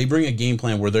they bring a game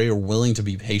plan where they are willing to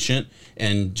be patient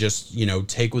and just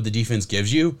take what the defense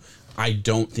gives you, I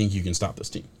don't think you can stop this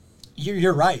team.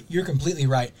 You're right. You're completely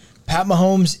right. Pat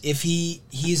Mahomes, if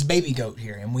he's baby GOAT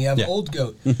here, and we have old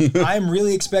GOAT. I'm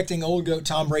really expecting old GOAT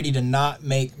Tom Brady to not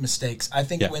make mistakes. I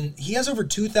think when he has over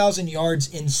 2,000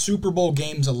 yards in Super Bowl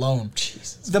games alone,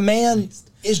 the man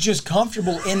is just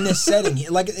comfortable in this setting.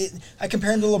 I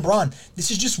compare him to LeBron.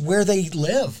 This is just where they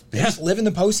live. They just live in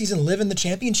the postseason, live in the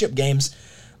championship games.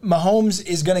 Mahomes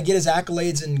is going to get his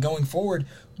accolades and going forward,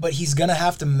 but he's going to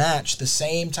have to match the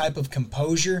same type of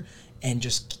composure and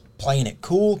just playing it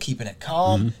cool, keeping it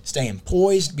calm, staying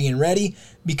poised, being ready.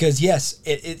 Because, yes,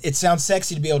 it sounds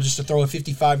sexy to be able just to throw a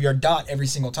 55-yard dot every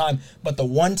single time, but the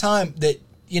one time that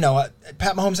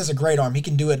Pat Mahomes has a great arm. He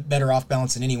can do it better off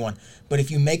balance than anyone. But if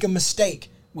you make a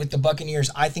mistake, with the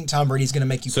Buccaneers, I think Tom Brady's going to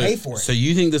make you pay for it. So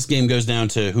you think this game goes down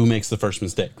to who makes the first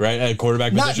mistake, right? At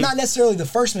quarterback position? Not necessarily the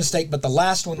first mistake, but the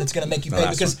last one that's going to make you pay.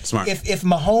 Because if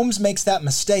Mahomes makes that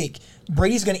mistake,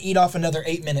 Brady's going to eat off another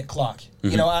 8-minute clock.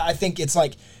 You know, I think it's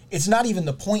like, it's not even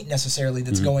the point necessarily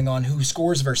that's going on who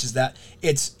scores versus that.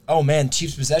 It's, oh man,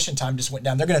 Chiefs possession time just went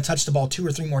down. They're going to touch the ball 2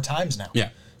 or 3 more times now. Yeah.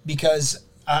 Because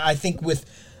I think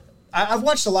I've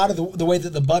watched a lot of the way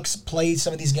that the Bucs play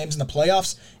some of these games in the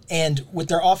playoffs, and with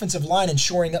their offensive line and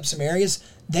shoring up some areas,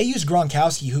 they use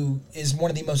Gronkowski, who is one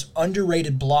of the most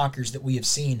underrated blockers that we have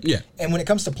seen. Yeah. And when it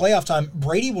comes to playoff time,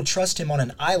 Brady will trust him on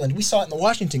an island. We saw it in the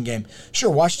Washington game. Sure,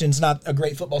 Washington's not a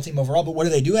great football team overall, but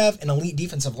what do? Have an elite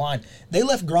defensive line. They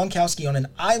left Gronkowski on an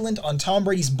island on Tom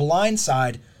Brady's blind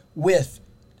side with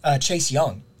Chase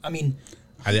Young. I mean,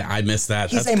 I missed that.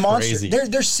 He's a monster.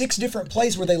 There's 6 different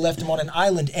plays where they left him on an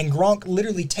island, and Gronk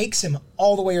literally takes him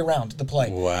all the way around the play.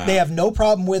 Wow. They have no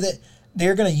problem with it.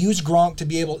 They're going to use Gronk to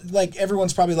be able, like,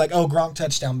 everyone's probably like, oh, Gronk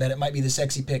touchdown bet. It might be the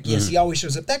sexy pick. Yes, he always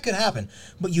shows up. That could happen.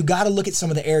 But you got to look at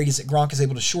some of the areas that Gronk is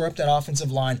able to shore up that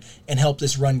offensive line and help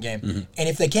this run game. And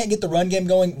if they can't get the run game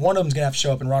going, one of them's going to have to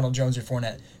show up in Ronald Jones or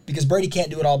Fournette, because Brady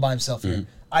can't do it all by himself here.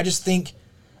 I just think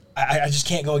I just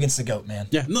can't go against the GOAT, man.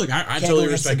 Yeah, look, I totally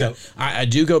respect that. I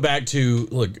do go back to,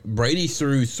 look, Brady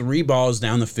threw 3 balls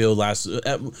down the field last.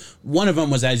 One of them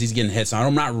was as he's getting hit, so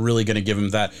I'm not really going to give him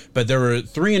that. But there were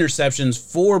 3 interceptions,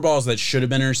 4 balls that should have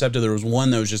been intercepted. There was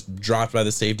one that was just dropped by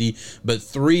the safety, but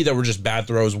 3 that were just bad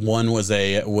throws. One was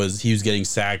he was getting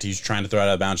sacked. He was trying to throw it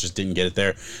out of bounds, just didn't get it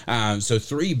there. So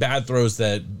 3 bad throws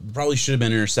that probably should have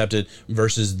been intercepted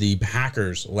versus the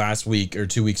Packers last week, or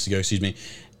 2 weeks ago, excuse me.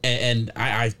 And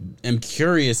I am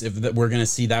curious if we're going to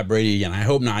see that Brady again. I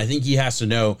hope not. I think he has to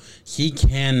know he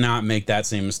cannot make that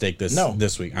same mistake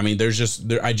this week. I mean,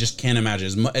 I just can't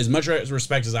imagine. As much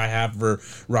respect as I have for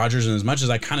Rodgers, and as much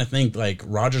as I kind of think like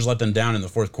Rodgers let them down in the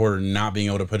fourth quarter, not being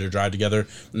able to put a drive together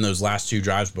in those last 2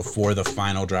 drives before the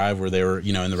final drive where they were,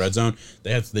 in the red zone.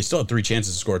 They still had 3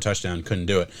 chances to score a touchdown, couldn't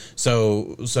do it.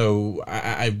 So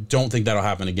I don't think that'll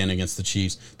happen again against the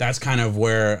Chiefs. That's kind of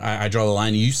where I draw the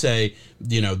line. You say,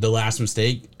 the last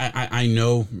mistake, I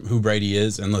know who Brady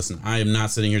is, and listen, I am not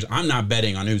sitting here. I'm not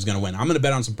betting on who's going to win. I'm going to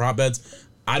bet on some prop bets.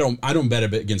 I don't bet a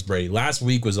bit against Brady. Last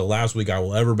week was the last week I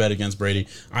will ever bet against Brady.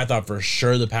 I thought for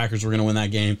sure the Packers were going to win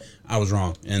that game. I was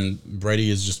wrong, and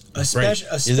Brady is just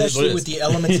especially with the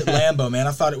elements at Lambeau, man.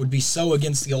 I thought it would be so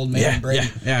against the old man Brady.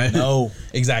 Yeah, no,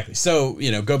 exactly. So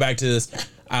go back to this.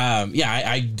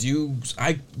 It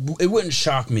wouldn't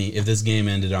shock me if this game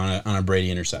ended on a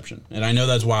Brady interception, and I know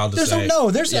that's wild to say.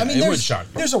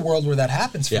 There's a world where that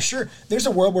happens for sure. There's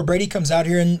a world where Brady comes out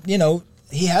here and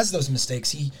he has those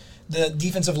mistakes. The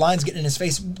defensive line's getting in his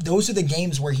face. Those are the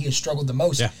games where he has struggled the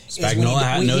most. Yeah,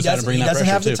 Spagnuolo knows how to bring that pressure too. He doesn't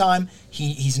have the time.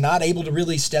 He's not able to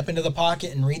really step into the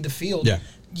pocket and read the field. Yeah.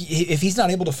 If he's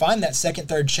not able to find that second,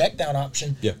 third check down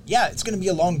option, it's going to be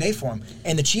a long day for him.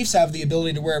 And the Chiefs have the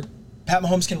ability to where Pat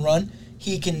Mahomes can run.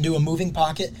 He can do a moving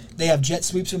pocket. They have jet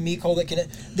sweeps with Mecole that can.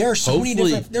 There are so many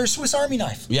different. They're a Swiss Army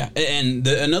knife. Yeah, and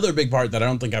another big part that I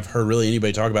don't think I've heard really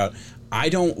anybody talk about.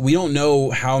 We don't know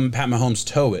how Pat Mahomes'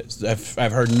 toe is.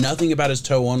 I've heard nothing about his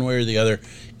toe one way or the other.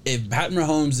 If Pat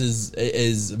Mahomes'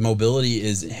 is mobility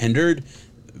is hindered,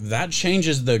 that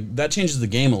changes the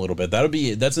game a little bit.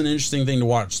 That's an interesting thing to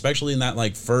watch, especially in that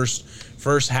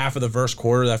first half of the first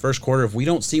quarter. That first quarter, if we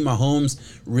don't see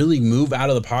Mahomes really move out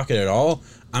of the pocket at all,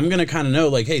 I'm gonna kind of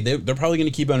know hey, they're probably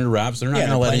gonna keep under wraps. They're not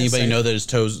gonna let anybody know that his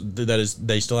toes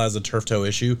they still has a turf toe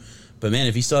issue. But man,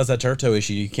 if he still has that turf toe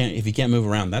issue, if he can't move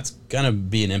around, that's gonna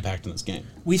be an impact in this game.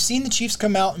 We've seen the Chiefs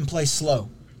come out and play slow.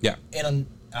 Yeah, and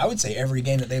I would say every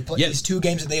game that they've played, these 2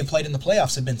 games that they have played in the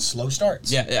playoffs have been slow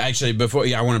starts. Yeah, actually,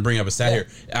 I want to bring up a stat here.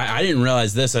 I didn't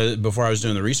realize this before I was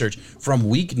doing the research. From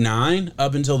week 9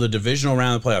 up until the divisional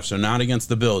round of the playoffs, so not against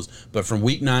the Bills, but from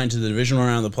week 9 to the divisional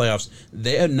round of the playoffs,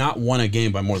 they had not won a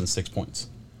game by more than 6 points.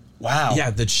 Wow. Yeah,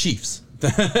 the Chiefs.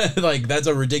 That's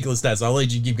a ridiculous stat, so I'll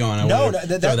let you keep going.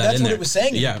 That's what it was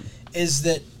saying. Yeah. Is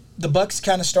that the Bucs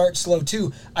kind of start slow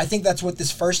too. I think that's what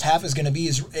this first half is going to be.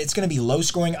 It's going to be low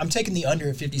scoring. I'm taking the under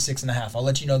at 56.5. I'll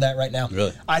let you know that right now.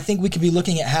 Really? I think we could be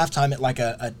looking at halftime at like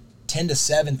a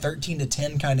 10-7,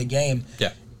 13-10 kind of game.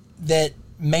 Yeah. That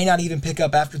may not even pick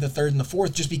up after the third and the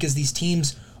fourth, just because these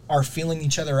teams are feeling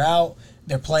each other out.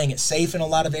 They're playing it safe in a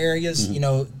lot of areas.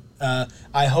 Mm-hmm.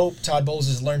 I hope Todd Bowles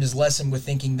has learned his lesson with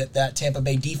thinking that Tampa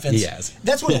Bay defense. He has.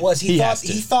 That's what it was. He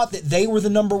thought that they were the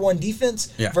number 1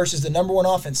 defense versus the number 1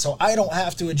 offense. So I don't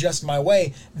have to adjust my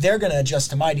way. They're going to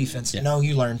adjust to my defense. No,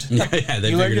 you learned.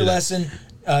 You learned your lesson.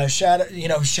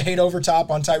 Shade over top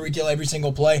on Tyreek Hill every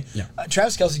single play. Yeah.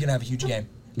 Travis Kelce's going to have a huge game.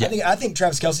 Yeah. I think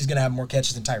Travis Kelce's going to have more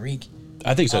catches than Tyreek.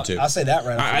 I think so too. I'll say that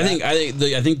right.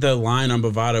 I think the line on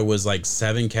Bovada was like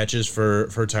 7 catches for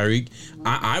Tyreek.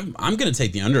 I'm going to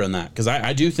take the under on that because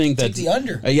I do think that take the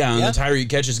under. On the Tyreek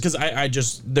catches because I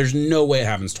just there's no way it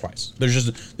happens twice.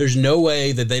 There's no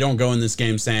way that they don't go in this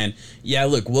game saying, yeah,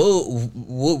 look,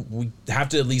 we have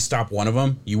to at least stop one of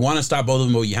them. You want to stop both of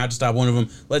them, but you have to stop one of them.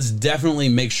 Let's definitely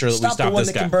make sure that we stop the one this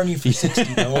that guy. Can burn you for 60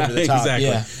 though, over the top. Exactly.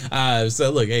 Yeah. So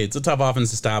look, hey, it's a tough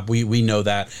offense to stop. We know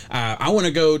that. I want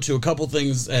to go to a couple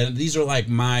things. These are like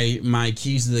my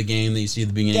keys to the game that you see at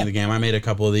the beginning of the game. I made a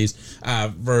couple of these.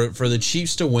 For the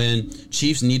Chiefs to win,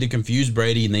 Chiefs need to confuse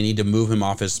Brady and they need to move him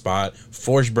off his spot,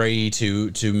 force Brady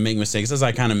to make mistakes. As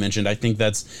I kind of mentioned, I think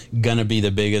that's gonna be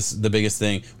the biggest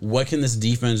thing. What can this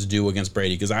defense do against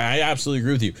Brady? Because I absolutely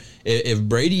agree with you. If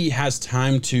Brady has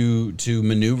time to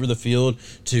maneuver the field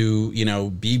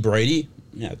to be Brady,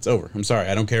 yeah, it's over. I'm sorry,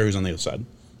 I don't care who's on the other side.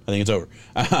 I think it's over.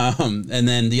 And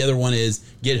then the other one is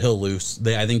get Hill loose.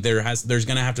 I think there's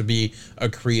going to have to be a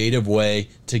creative way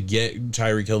to get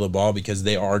Tyreek Hill the ball because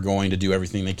they are going to do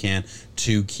everything they can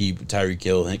to keep Tyreek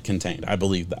Hill contained. I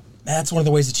believe that. That's one of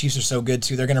the ways the Chiefs are so good,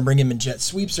 too. They're going to bring him in jet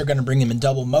sweeps. They're going to bring him in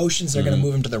double motions. They're going to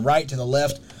move him to the right, to the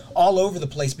left, all over the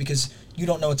place because you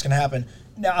don't know what's going to happen.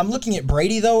 Now, I'm looking at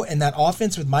Brady, though, and that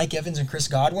offense with Mike Evans and Chris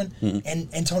Godwin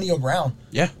and Antonio Brown.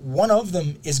 Yeah. One of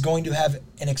them is going to have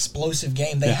an explosive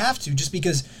game. They have to, just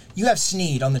because you have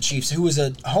Snead on the Chiefs, who is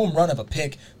a home run of a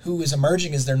pick, who is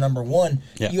emerging as their number one.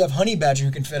 Yeah. You have Honey Badger,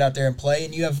 who can fit out there and play,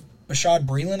 and you have Bashad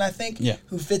Breeland, I think,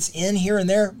 who fits in here and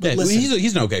there. But listen,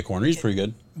 he's an okay corner. He's pretty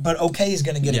good. But okay is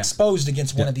going to get exposed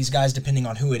against one of these guys, depending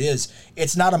on who it is.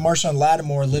 It's not a Marshawn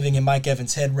Lattimore living in Mike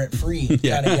Evans' head rent-free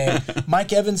kind of game.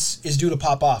 Mike Evans is due to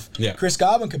pop off. Yeah. Chris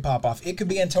Godwin could pop off. It could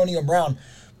be Antonio Brown.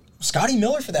 Scotty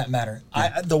Miller, for that matter.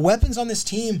 Yeah. The weapons on this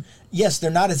team, yes,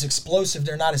 they're not as explosive,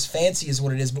 they're not as fancy as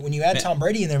what it is, but when you add Tom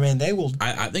Brady in there, man, they will.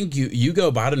 I think you go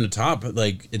bottom to top.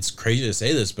 Like, it's crazy to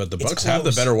say this, but the Bucs have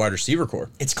the better wide receiver core.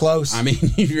 It's close. I mean,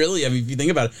 if you think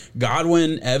about it,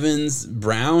 Godwin, Evans,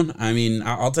 Brown. I mean,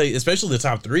 I'll tell you, especially the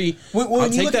top three.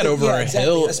 I'll take that over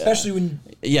Hill, especially when.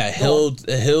 Yeah, Hill.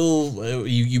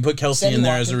 You put Kelce in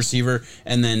there as a receiver,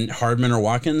 and then Hardman or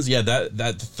Watkins. Yeah,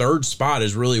 that third spot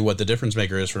is really what the difference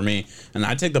maker is for me. And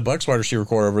I take the Bucs wide receiver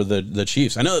core over the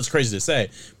Chiefs. I know that's crazy to say,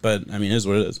 but I mean, it is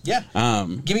what it is. Yeah.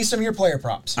 Give me some of your player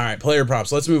props. All right, player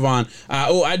props. Let's move on.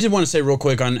 I did want to say real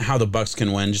quick on how the Bucs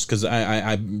can win, just because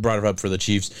I brought it up for the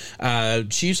Chiefs.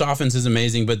 Chiefs offense is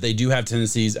amazing, but they do have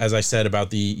tendencies, as I said about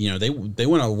they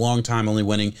went a long time only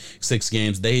winning 6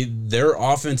 games. Their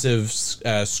offensive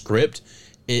script.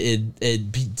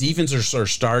 Defenses are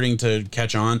starting to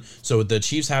catch on. So what the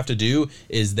Chiefs have to do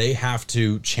is they have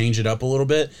to change it up a little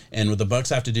bit, and what the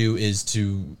Bucs have to do is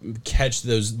to catch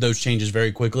those changes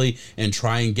very quickly and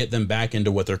try and get them back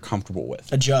into what they're comfortable with.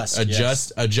 Adjust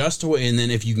to it, and then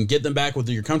if you can get them back with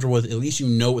what you're comfortable with, at least you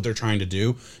know what they're trying to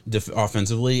do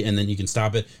offensively, and then you can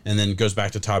stop it. And then it goes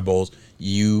back to Todd Bowles.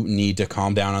 You need to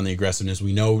calm down on the aggressiveness.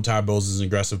 We know Todd Bowles is an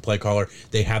aggressive play caller.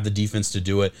 They have the defense to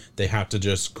do it. They have to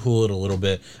just cool it a little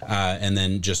bit. And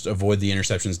then just avoid the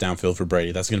interceptions downfield for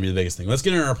Brady. That's going to be the biggest thing. Let's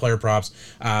get into our player props.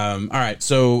 All right,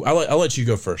 so I'll let you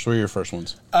go first. What are your first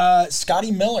ones? Scotty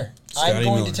Miller. I'm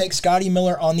going to take Scotty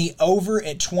Miller on the over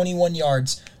at 21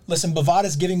 yards. Listen,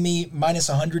 Bovada's giving me minus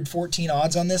 114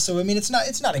 odds on this, so I mean it's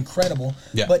not incredible.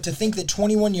 Yeah. But to think that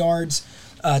 21 yards.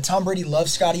 Tom Brady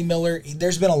loves Scotty Miller.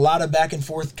 There's been a lot of back and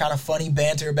forth, kind of funny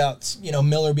banter about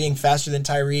Miller being faster than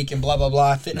Tyreek and blah blah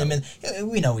blah, fitting him in.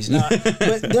 We know he's not,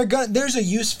 but there's a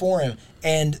use for him,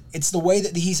 and it's the way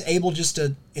that he's able just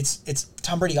to. It's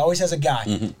Tom Brady always has a guy.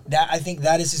 Mm-hmm. That I think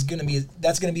that's going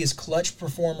to be his clutch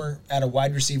performer at a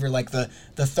wide receiver, like the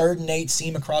 3rd and 8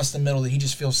 seam across the middle that he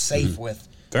just feels safe with.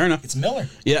 Fair enough. It's Miller.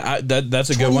 Yeah, that's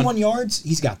a good one. 21 yards,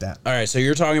 he's got that. All right, so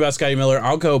you're talking about Scotty Miller.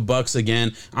 I'll go Bucs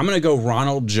again. I'm going to go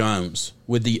Ronald Jones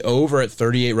with the over at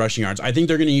 38 rushing yards. I think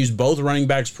they're going to use both running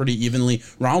backs pretty evenly.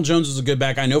 Ronald Jones is a good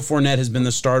back. I know Fournette has been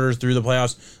the starter through the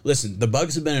playoffs. Listen, the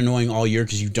Bucs have been annoying all year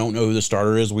because you don't know who the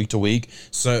starter is week to week.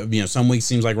 So, some weeks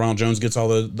seems like Ronald Jones gets all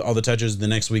the touches. The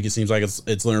next week it seems like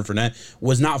it's Leonard Fournette.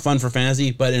 Was not fun for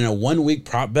fantasy, but in a 1-week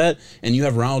prop bet and you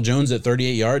have Ronald Jones at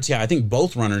 38 yards, yeah, I think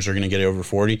both runners are going to get over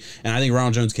 40, and I think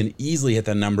Ronald Jones can easily hit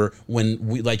that number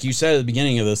when like you said at the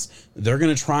beginning of this, they're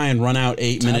going to try and run out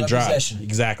 8-minute drives.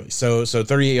 Exactly. So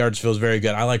 38 yards feels very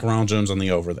good. I like Ronald Jones on the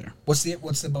over there. What's the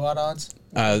Bovada odds?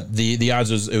 The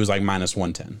odds was like minus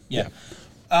 110. Yeah.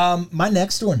 My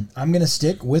next one, I'm gonna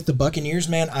stick with the Buccaneers,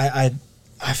 man.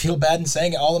 I feel bad in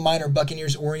saying it. All of mine are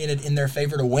Buccaneers oriented in their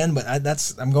favor to win, but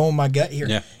I'm going with my gut here.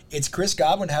 Yeah. It's Chris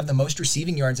Godwin to have the most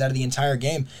receiving yards out of the entire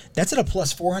game. That's at a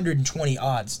plus 420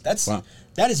 odds.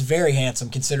 That is very handsome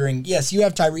considering, yes, you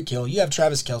have Tyreek Hill, you have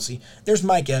Travis Kelce, there's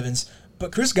Mike Evans,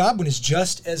 but Chris Godwin is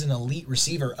just as an elite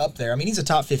receiver up there. I mean, he's a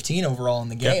top 15 overall in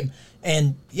the game. Yeah.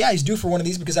 And yeah, he's due for one of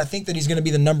these because I think that he's going to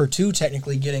be the number 2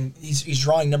 technically he's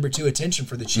drawing number 2 attention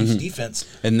for the Chiefs defense.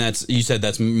 And you said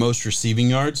that's most receiving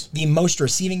yards? The most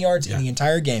receiving yards in the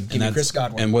entire game. Give me Chris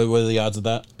Godwin. And what are the odds of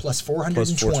that? Plus 420.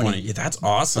 Plus 420. Yeah, that's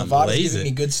awesome. Bovada's giving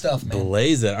me good stuff, man.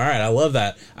 Blaze it. All right, I love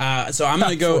that. So I'm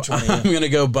going to go I'm going to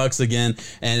go Bucks again,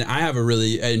 and I have a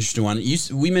really interesting one.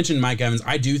 We mentioned Mike Evans.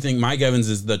 I do think Mike Evans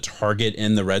is the target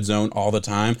in the red zone all the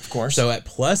time. Of course. So at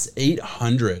plus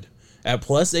 800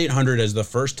 as the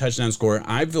first touchdown scorer,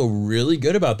 I feel really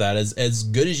good about that. As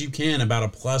good as you can about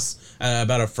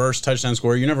a first touchdown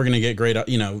scorer. You're never going to get great.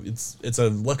 It's a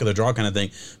luck of the draw kind of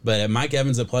thing. But at Mike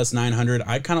Evans at plus 900,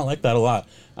 I kind of like that a lot.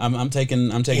 I'm taking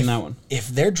that one. If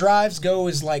their drives go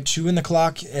as like chewing the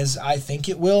clock as I think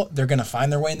it will, they're going to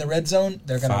find their way in the red zone.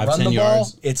 They're going to run the ball.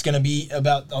 Yards. It's going to be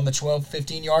about on the 12,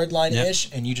 15 yard line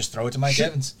ish, and you just throw it to Mike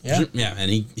Evans. Yeah, yeah,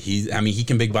 and he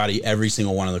can big body every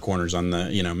single one of the corners on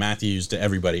the Matthews to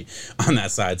everybody on that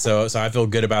side. So I feel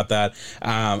good about that.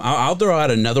 I'll throw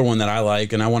out another one that I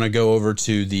like, and I want to go over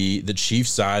to the Chiefs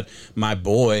side. My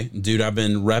boy, dude, I've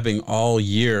been repping all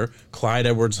year. Clyde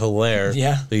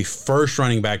Edwards-Helaire, the first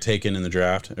running back taken in the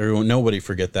draft. Nobody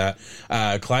forget that.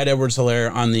 Clyde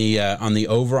Edwards-Helaire on the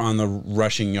over on the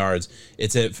rushing yards.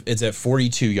 It's at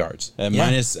 42 yards at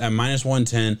minus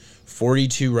 110.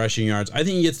 42 rushing yards. I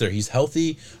think he gets there. He's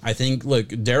healthy. I think, look,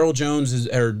 Darryl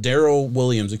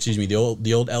Williams, the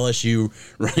old LSU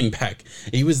running back.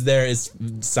 He was there.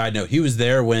 Side note, he was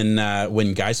there when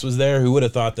Geis was there. Who would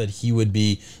have thought that he would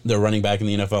be the running back in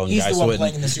the NFL? And he's Geis the one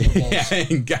playing in the Super Bowl. Yeah,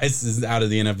 and Geis is out of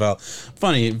the NFL.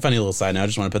 Funny little side note. I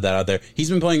just want to put that out there. He's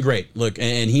been playing great. Look,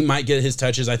 and he might get his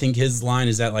touches. I think his line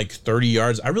is at like 30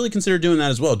 yards. I really consider doing that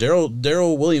as well.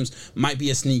 Darryl Williams might be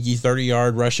a sneaky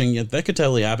 30-yard rushing. Yeah, that could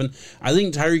totally happen. I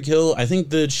think Tyreek Hill, I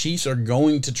think the Chiefs are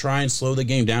going to try and slow the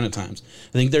game down at times.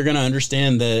 I think they're going to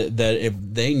understand that if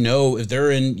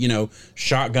they're in,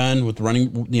 shotgun with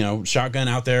running, shotgun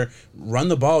out there, run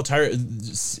the ball.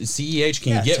 CEH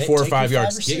can get 4 or 5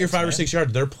 yards. Get your 5 or 6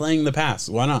 yards. They're playing the pass.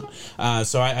 Why not?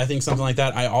 So I think something like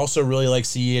that. I also really like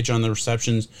CEH on the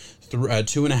receptions,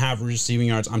 2.5 receiving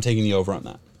yards. I'm taking the over on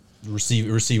that.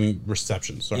 Receiving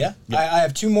receptions. Sorry. Yeah. I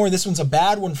have 2 more. This one's a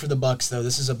bad one for the Bucks, though.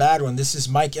 This is a bad one. This is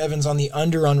Mike Evans on the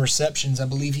under on receptions. I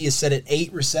believe he is set at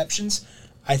 8 receptions.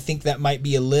 I think that might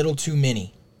be a little too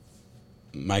many.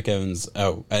 Mike Evans,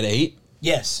 at 8?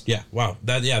 Yes. Yeah. Wow.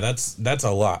 That's a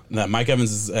lot. That Mike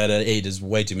Evans is at 8 is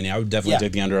way too many. I would definitely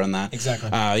take the under on that. Exactly.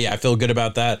 I feel good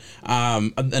about that.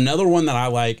 Another one that I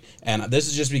like, and this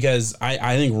is just because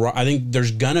I think there's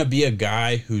gonna be a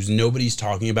guy who's nobody's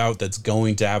talking about that's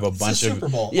going to have a bunch of Super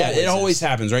Bowl. Yeah, it always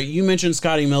happens, right? You mentioned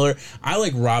Scotty Miller. I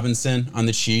like Robinson on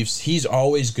the Chiefs. He's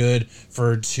always good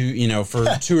for 2 or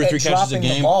 3 catches a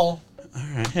game. The ball. All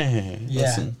right. Hey.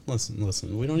 Yeah. Listen.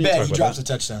 We don't need to talk about he drops a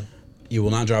touchdown. You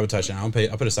will not drop a touchdown. I'll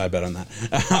put a side bet on that.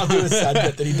 I'll do a side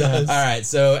bet that he does. All right.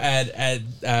 So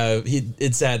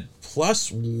it's at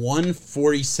plus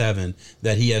 147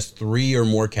 that he has 3 or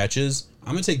more catches.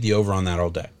 I'm gonna take the over on that all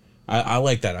day. I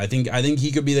like that. I think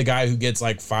he could be the guy who gets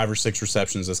like 5 or 6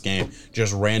 receptions this game,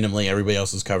 just randomly. Everybody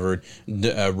else is covered.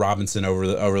 Robinson over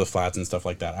the flats and stuff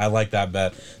like that. I like that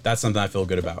bet. That's something I feel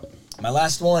good about. My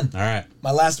last one. All right.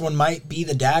 My last one might be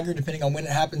the dagger, depending on when it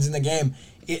happens in the game.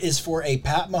 It is for a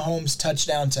Pat Mahomes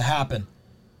touchdown to happen.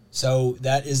 So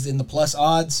that is in the plus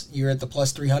odds. You're at the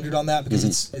plus 300 on that because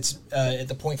it's at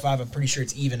the 0.5. I'm pretty sure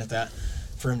it's even at that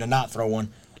for him to not throw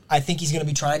one. I think he's going to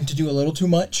be trying to do a little too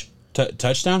much.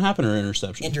 Touchdown happen or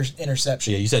interception?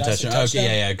 Interception. Yeah, you said touchdown.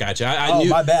 Okay, yeah, gotcha. I knew.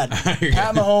 My bad.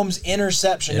 Pat Mahomes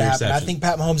interception to happen. I think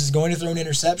Pat Mahomes is going to throw an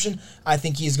interception. I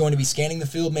think he is going to be scanning the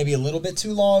field maybe a little bit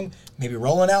too long, maybe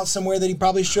rolling out somewhere that he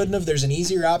probably shouldn't have. There's an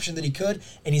easier option that he could,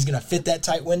 and he's going to fit that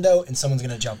tight window, and someone's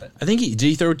going to jump it. I think did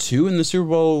he throw 2 in the Super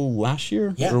Bowl last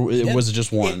year? Yeah. Or was it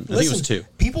just 1? I think it was 2.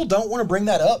 People don't want to bring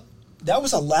that up. That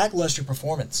was a lackluster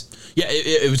performance. Yeah,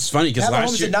 it was funny because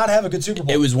last year did not have a good Super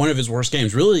Bowl. It was one of his worst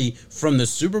games. Really, from the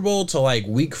Super Bowl to like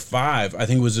week 5, I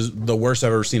think it was the worst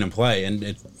I've ever seen him play, and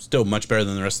it's still much better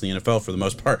than the rest of the NFL for the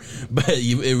most part. But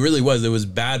it really was. It was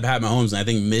bad Pat Mahomes, and I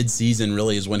think mid-season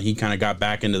really is when he kind of got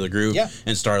back into the groove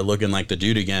and started looking like the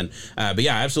dude again. But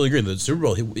yeah, I absolutely agree. The Super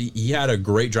Bowl, he had a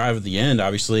great drive at the end,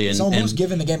 obviously, and almost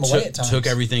giving the game away at times. Took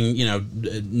everything.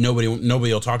 Nobody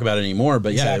will talk about it anymore.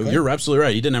 But yeah, you're absolutely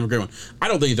right. He didn't have a great one. I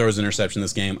don't think he throws an interception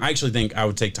this game. I actually think I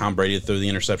would take Tom Brady to throw the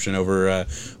interception over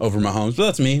Mahomes. But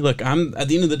that's me. Look, I'm at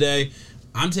the end of the day,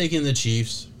 I'm taking the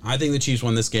Chiefs. I think the Chiefs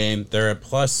won this game. They're at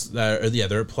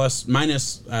they're at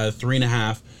minus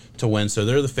 3.5 to win, so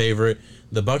they're the favorite.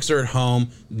 The Bucs are at home.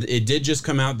 It did just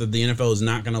come out that the NFL is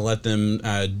not going to let them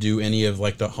do any of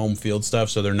like the home field stuff,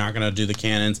 so they're not going to do the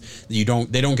cannons. They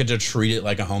don't get to treat it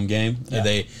like a home game.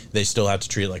 Yeah. They still have to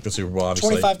treat it like the Super Bowl. Obviously,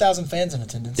 25,000 fans in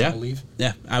attendance, I believe.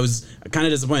 Yeah, I was kind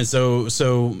of disappointed. So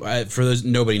for those,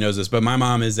 nobody knows this, but my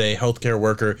mom is a healthcare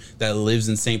worker that lives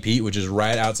in St. Pete, which is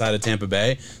right outside of Tampa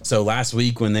Bay. So last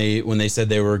week when they said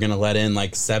they were going to let in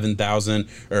like 7,000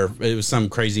 or it was some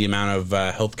crazy amount of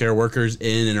healthcare workers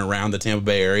in and around the Tampa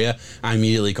Bay area, I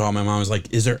immediately called my mom. I was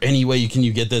like, "Is there any way can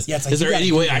you get this? Yeah, like, is there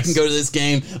any way I can go to this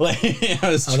game?" Like I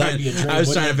was trying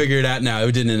to figure it out. No,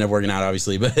 it didn't end up working out,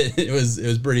 obviously, but it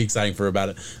was pretty exciting for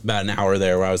about an hour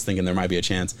there, where I was thinking there might be a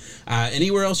chance.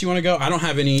 Anywhere else you want to go? I don't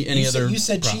have any other. You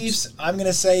said props. Chiefs. I'm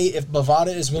gonna say if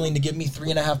Bovada is willing to give me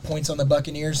 3.5 points on the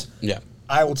Buccaneers, yeah,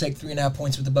 I will take 3.5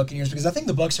 points with the Buccaneers because I think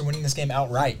the Bucs are winning this game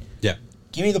outright. Yeah,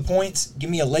 give me the points. Give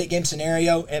me a late game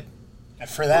scenario.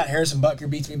 For that, Harrison Butker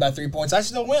beats me by 3 points. I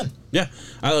still win. Yeah,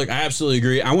 I absolutely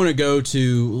agree. I want to go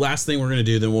to last thing we're going to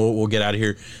do, then we'll get out of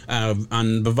here.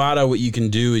 On Bovada, what you can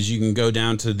do is you can go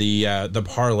down to the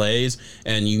parlays,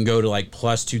 and you can go to like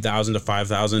plus 2,000 to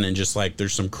 5,000, and just like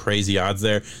there's some crazy odds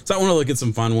there. So I want to look at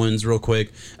some fun ones real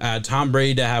quick. Tom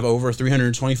Brady to have over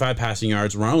 325 passing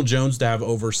yards. Ronald Jones to have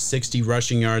over 60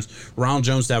 rushing yards. Ronald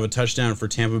Jones to have a touchdown for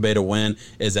Tampa Bay to win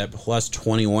is at plus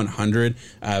 2,100.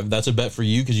 That's a bet for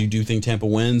you because you do think Tampa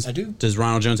wins. I do. Does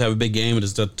Ronald Jones have a big game?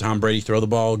 Does Tom Brady throw the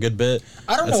ball a good bit?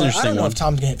 I don't know if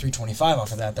Tom's going to hit 325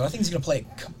 off of that, though. I think he's going to play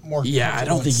more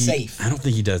safe. I don't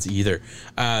think he does either.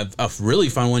 A really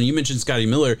fun one, you mentioned Scotty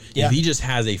Miller. Yeah. If he just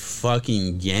has a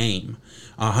fucking game,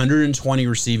 120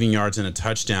 receiving yards and a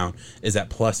touchdown is at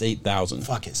plus 8,000.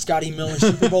 Fuck it. Scotty Miller,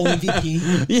 Super Bowl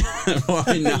MVP. Yeah,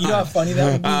 why not? You know how funny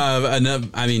that would be?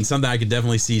 I mean, something I could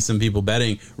definitely see some people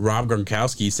betting. Rob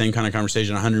Gronkowski, same kind of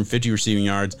conversation, 150 receiving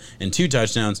yards and 2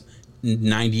 touchdowns.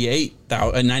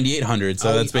 9,800.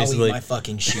 So that's basically I'll eat my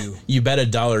fucking shoe. You bet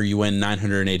 $1, you win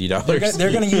 $980.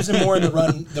 They're going to use him more in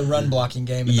the run blocking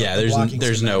game. Yeah,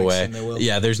 there's no way.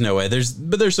 Yeah, there's no way.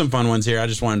 There's some fun ones here. I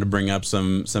just wanted to bring up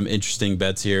some interesting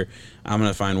bets here. I'm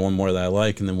gonna find one more that I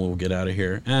like, and then we'll get out of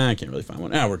here. I can't really find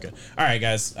one. We're good. All right,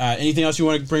 guys. Anything else you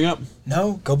want to bring up?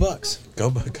 No. Go Bucks.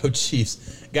 Go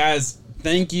Chiefs, guys.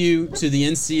 Thank you to the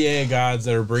NCAA gods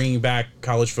that are bringing back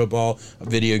college football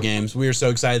video games. We are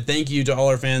so excited. Thank you to all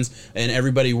our fans and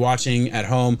everybody watching at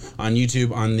home on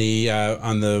YouTube, on the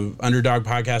Underdog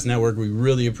Podcast Network. We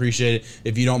really appreciate it.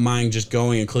 If you don't mind just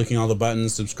going and clicking all the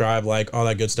buttons, subscribe, like, all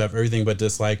that good stuff, everything but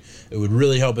dislike, it would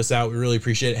really help us out. We really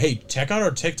appreciate it. Hey, check out our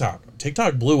TikTok.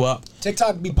 TikTok blew up.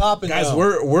 TikTok be popping, guys.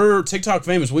 Though. We're TikTok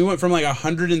famous. We went from like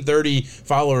 130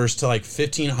 followers to like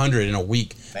 1,500 in a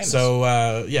week. Famous.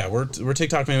 So yeah, we're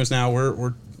TikTok famous now.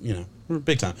 We're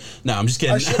big time. No, I'm just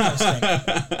kidding. Our shit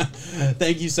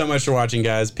Thank you so much for watching,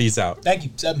 guys. Peace out. Thank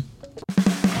you, Seb.